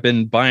know. I've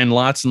been buying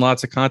lots and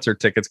lots of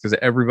concert tickets because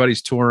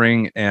everybody's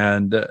touring,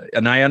 and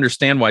I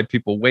understand why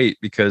people wait,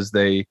 because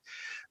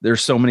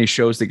there's so many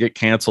shows that get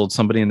canceled.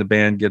 Somebody in the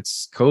band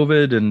gets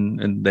COVID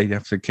and they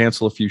have to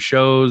cancel a few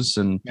shows,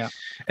 and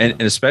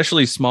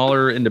especially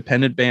smaller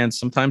independent bands,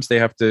 sometimes they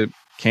have to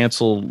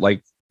cancel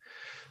like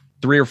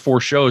 3 or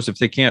 4 shows. If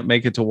they can't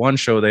make it to one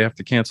show, they have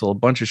to cancel a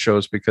bunch of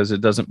shows, because it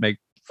doesn't make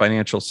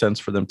financial sense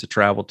for them to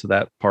travel to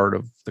that part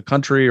of the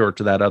country or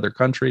to that other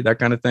country, that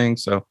kind of thing.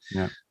 So,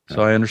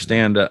 so I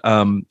understand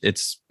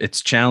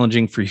it's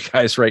challenging for you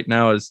guys right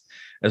now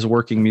as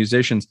working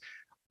musicians.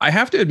 I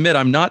have to admit,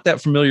 I'm not that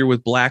familiar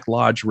with Black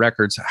Lodge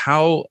Records.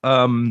 How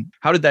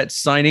did that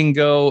signing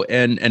go,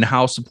 and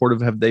how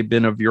supportive have they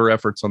been of your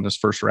efforts on this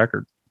first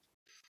record?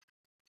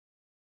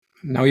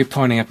 Now you're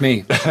pointing at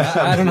me.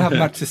 I don't have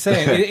much to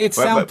say. It's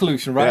sound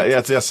pollution, right? Yeah,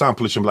 it's sound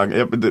pollution.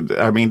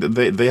 I mean,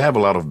 they have a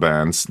lot of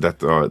bands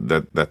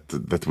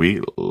that we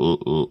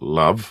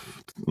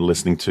love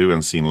listening to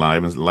and seeing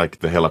live, and like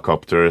the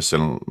Helicopters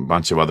and a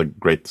bunch of other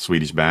great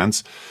Swedish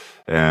bands.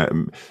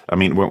 I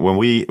mean, when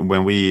we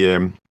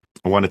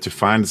wanted to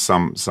find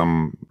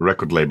some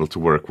record label to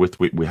work with,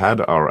 we had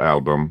our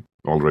album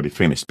already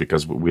finished,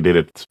 because we did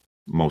it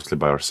mostly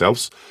by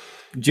ourselves.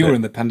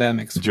 During the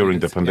pandemic. During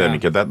the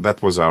pandemic,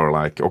 that was our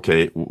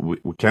okay, we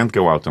can't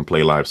go out and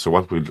play live. So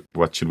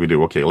what should we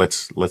do? Okay,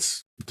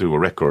 let's do a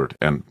record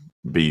and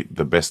be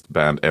the best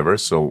band ever.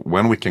 So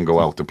when we can go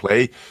out and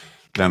play,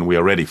 then we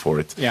are ready for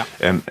it. Yeah.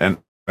 And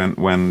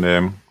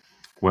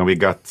when we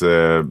got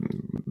the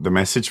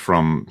message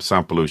from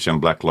Sound Pollution,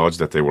 Black Lodge,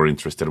 that they were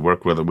interested to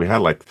work with, we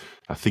had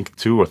I think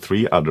 2 or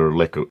 3 other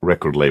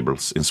record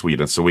labels in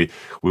Sweden. So we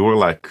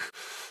were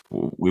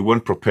we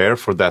weren't prepared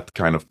for that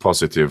kind of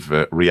positive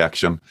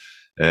reaction.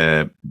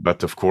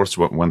 But of course,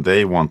 when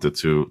they wanted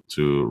to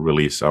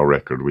release our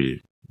record,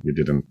 we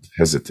didn't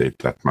hesitate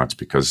that much,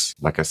 because,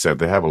 like I said,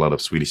 they have a lot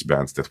of Swedish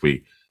bands that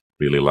we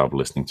really love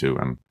listening to,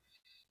 and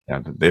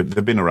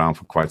they've been around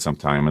for quite some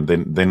time, and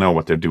they know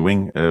what they're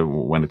doing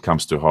when it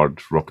comes to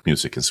hard rock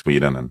music in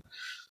Sweden, and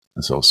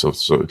so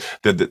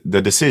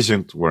the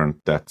decisions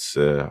weren't that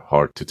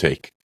hard to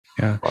take.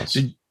 Yeah.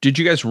 Did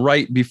you guys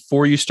write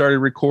before you started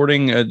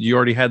recording? You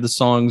already had the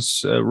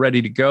songs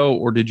ready to go,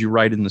 or did you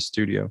write in the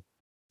studio?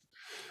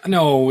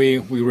 No, we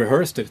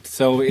rehearsed it.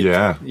 So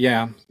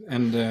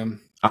and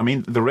I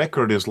mean, the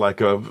record is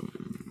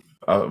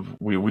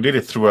we did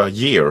it through a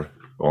year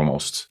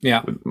almost.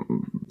 Yeah.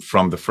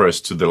 From the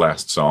first to the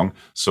last song.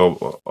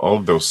 So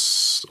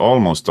almost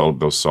all of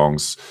those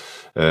songs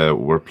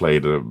were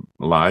played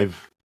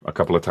live a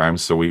couple of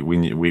times. So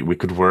we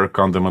could work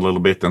on them a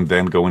little bit and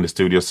then go in the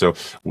studio. So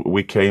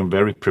we came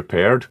very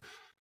prepared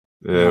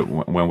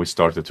when we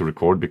started to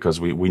record,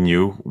 because we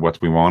knew what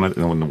we wanted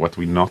and what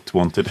we not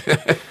wanted.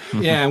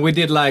 Yeah, and we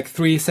did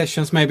 3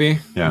 sessions maybe.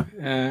 Yeah.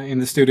 In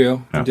the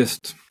studio. Yeah.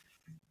 Just.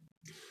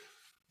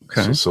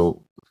 Okay.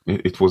 So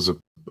it was a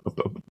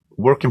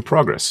work in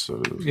progress.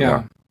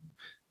 Yeah.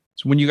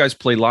 So when you guys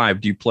play live,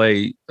 do you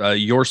play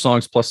your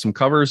songs plus some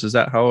covers? Is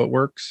that how it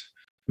works?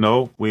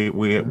 No,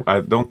 I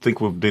don't think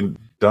we've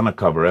done a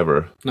cover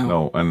ever.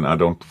 No, and I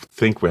don't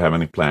think we have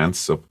any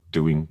plans of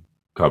doing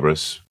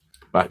covers.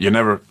 But you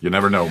never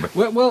know. But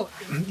well,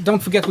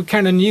 don't forget, we're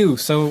kind of new.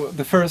 So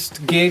the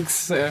first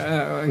gigs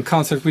and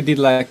concerts, we did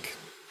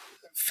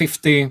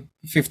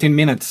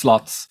 15-minute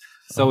slots.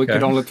 So we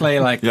could only play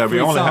 3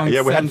 songs.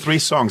 We had 3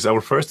 songs.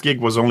 Our first gig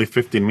was only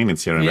 15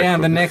 minutes here in Växjö.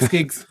 And the next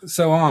gig,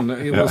 so on.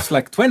 It was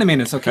 20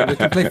 minutes. Okay, we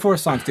can play 4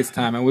 songs this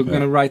time, and we're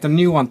going to write a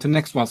new one to the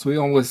next one. So we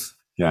always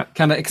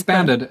kind of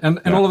expanded, and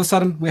all of a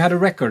sudden we had a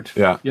record.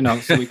 Yeah.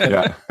 So we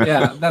could,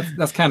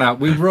 that's kind of,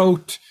 we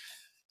wrote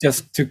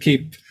just to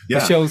keep the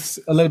shows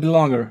a little bit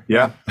longer.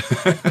 Yeah.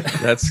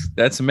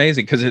 That's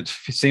amazing, because it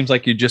seems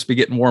like you'd just be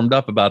getting warmed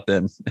up about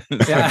then.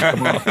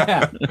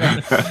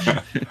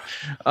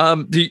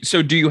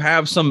 Do you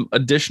have some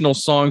additional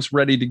songs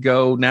ready to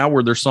go now?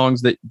 Were there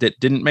songs that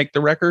didn't make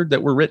the record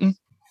that were written?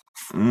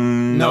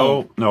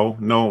 No.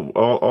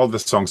 All the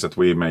songs that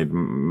we made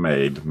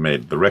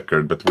the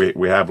record, but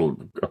we have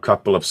a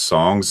couple of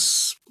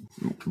songs,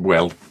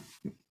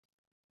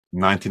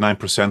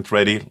 99%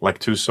 ready,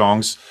 2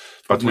 songs.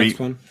 But next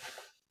one.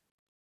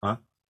 Huh?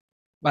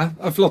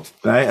 Förlåt.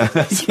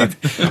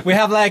 We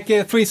have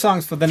 3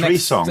 songs for the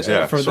next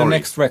the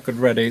next record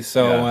ready.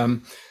 So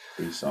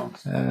 3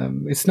 songs.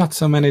 It's not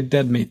so many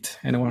dead meat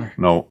anymore.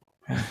 No.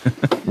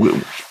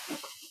 we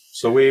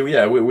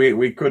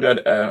could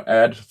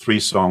add 3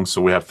 songs,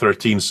 so we have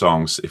 13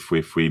 songs if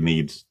we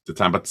need the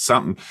time. But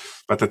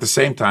at the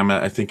same time,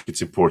 I think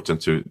it's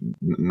important to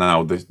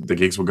now the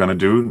gigs we're going to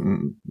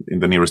do in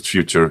the nearest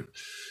future.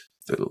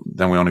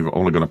 Then we're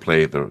only going to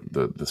play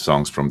the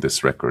songs from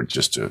this record,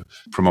 just to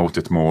promote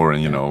it more,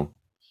 and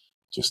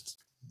just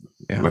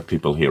let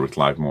people hear it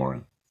live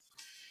more.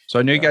 So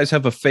I know you guys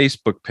have a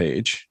Facebook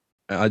page.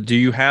 Do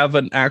you have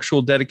an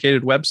actual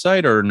dedicated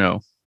website, or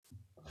no?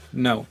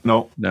 No.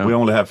 We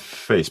only have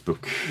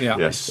Facebook. Yeah.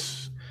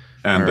 Yes,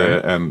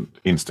 and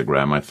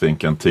Instagram, I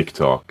think, and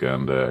TikTok,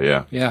 and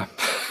Yeah.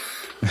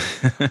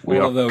 We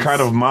are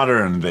kind of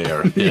modern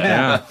there.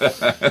 Yeah.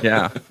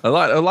 A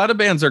lot of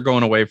bands are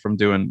going away from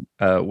doing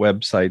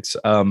websites.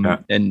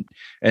 And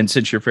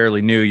since you're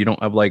fairly new, you don't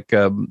have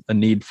a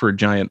need for a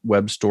giant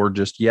web store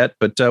just yet.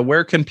 But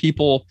where can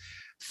people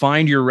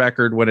find your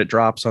record when it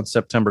drops on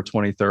September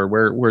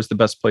 23rd? Where's the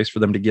best place for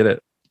them to get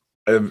it?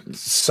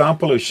 Sound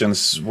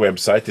Pollution's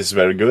website is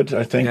very good.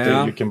 I think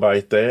that you can buy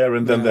it there.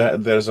 And then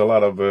there's a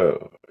lot of...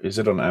 is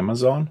it on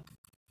Amazon?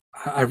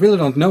 I really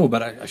don't know,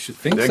 but I should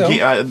think so.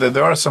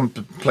 There are some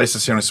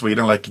places here in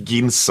Sweden, like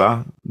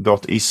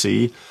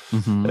ginsa.se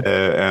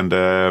and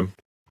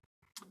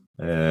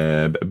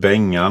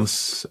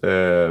Bengans,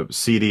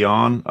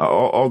 CD-on,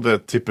 all the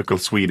typical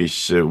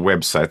Swedish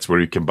websites where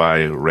you can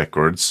buy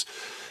records.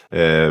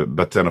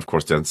 But then, of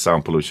course,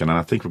 Sound Pollution, and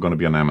I think we're going to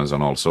be on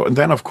Amazon also. And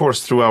then, of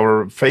course, through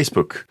our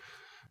Facebook,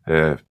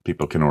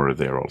 people can order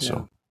there also.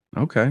 Yeah.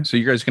 Okay, so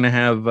you guys are going to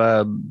have,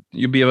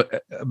 you'll be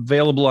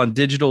available on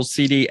digital,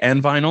 CD,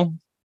 and vinyl?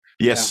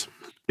 Yes.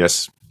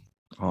 Awesome.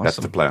 That's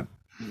the plan.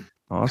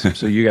 Awesome.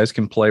 So you guys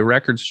can play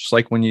records just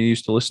like when you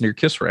used to listen to your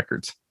Kiss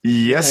records.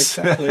 Yes,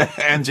 exactly.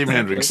 And Jimi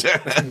Hendrix.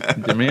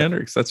 Jimi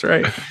Hendrix, that's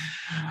right.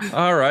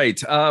 All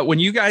right. When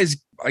you guys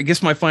I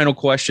guess my final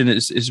question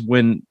is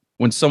when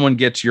someone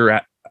gets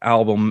your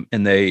album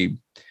and they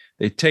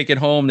take it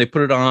home, they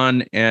put it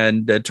on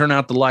and turn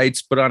out the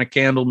lights, put on a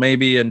candle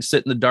maybe, and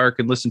sit in the dark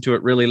and listen to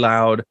it really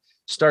loud,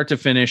 start to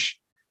finish.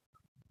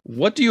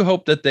 What do you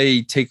hope that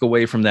they take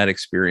away from that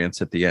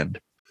experience at the end?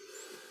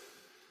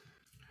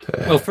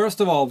 Well, first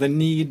of all, they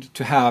need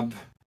to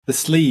have the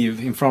sleeve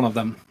in front of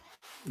them,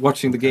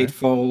 watching the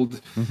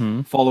gatefold,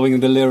 following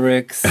the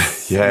lyrics.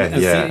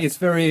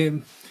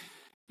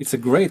 It's a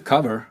great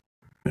cover.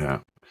 Yeah,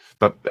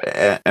 but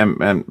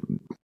and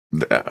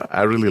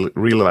I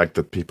really like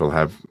that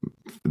people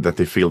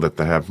they feel that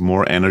they have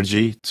more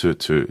energy to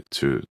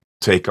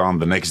take on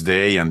the next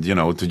day, and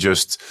to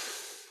just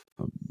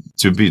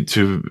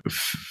to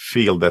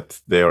feel that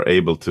they are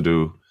able to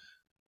do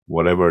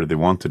whatever they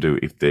want to do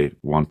if they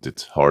want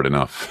it hard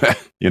enough.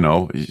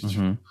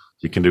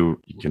 You can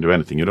do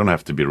anything. You don't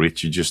have to be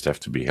rich. You just have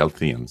to be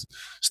healthy and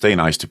stay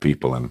nice to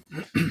people, and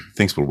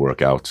things will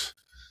work out.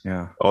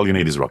 Yeah. All you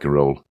need is rock and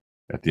roll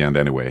at the end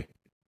anyway.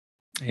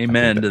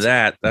 Amen to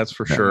that. That's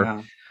for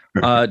sure.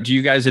 Yeah. Do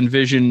you guys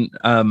envision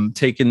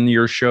taking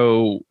your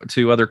show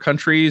to other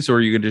countries, or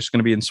are you just going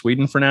to be in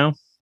Sweden for now?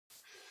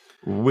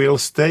 We'll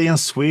stay in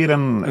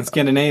Sweden. In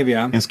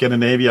Scandinavia.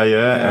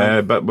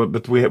 Yeah.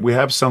 But we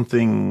have some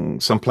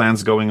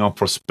plans going on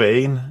for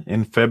Spain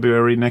in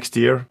February next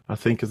year. I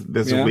think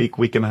there's a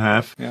week and a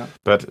half. Yeah.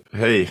 But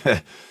hey,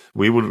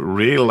 we would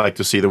really like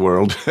to see the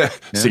world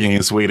singing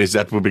in Swedish.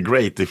 That would be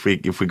great if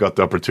we got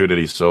the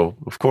opportunity. So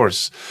of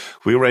course,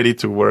 we're ready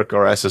to work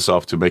our asses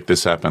off to make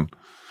this happen.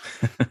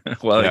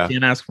 Well, I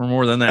can't ask for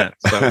more than that.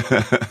 So.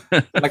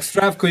 Like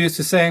Stravko used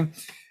to say,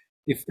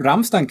 if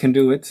Rammstein can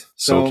do it,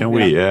 so can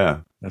we.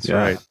 Yeah, that's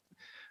right.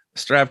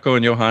 Stravko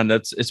and Johan,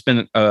 it's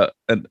been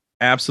an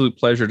absolute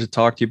pleasure to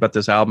talk to you about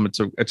this album.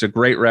 It's a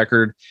great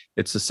record.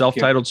 It's a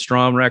self-titled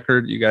Ström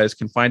record. You guys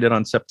can find it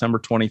on September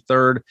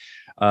 23rd.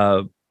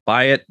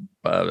 Buy it.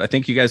 I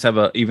think you guys have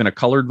even a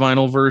colored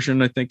vinyl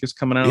version, I think, is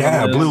coming out.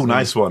 Yeah, blue,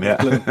 nice one.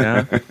 Yeah.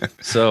 Yeah.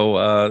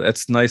 So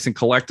that's nice and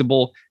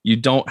collectible. You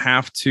don't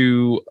have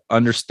to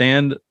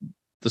understand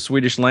the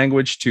Swedish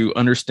language to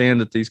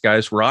understand that these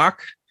guys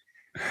rock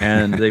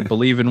and they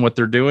believe in what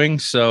they're doing.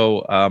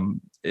 So,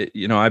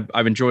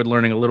 I've enjoyed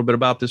learning a little bit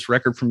about this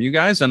record from you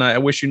guys, and I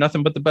wish you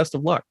nothing but the best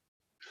of luck.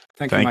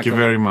 Thank you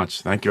very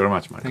much. Thank you very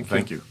much, Michael.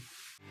 Thank you.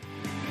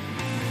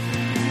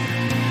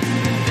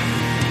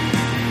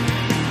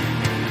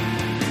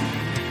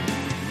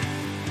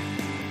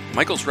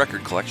 Michael's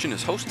Record Collection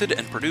is hosted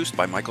and produced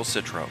by Michael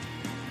Citro.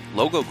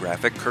 Logo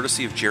graphic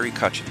courtesy of Jerry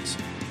Cutchins.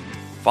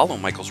 Follow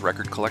Michael's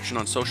Record Collection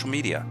on social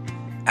media,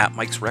 at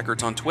Mike's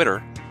Records on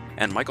Twitter,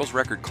 and Michael's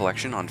Record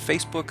Collection on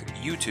Facebook,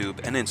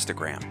 YouTube, and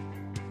Instagram.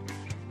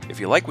 If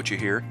you like what you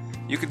hear,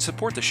 you can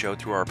support the show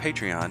through our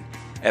Patreon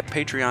at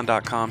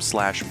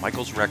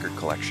patreon.com/Michael's Record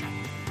Collection.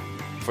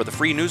 For the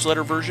free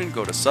newsletter version,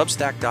 go to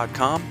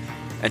substack.com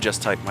and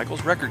just type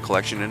Michael's Record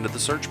Collection into the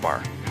search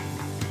bar.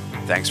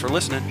 Thanks for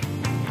listening.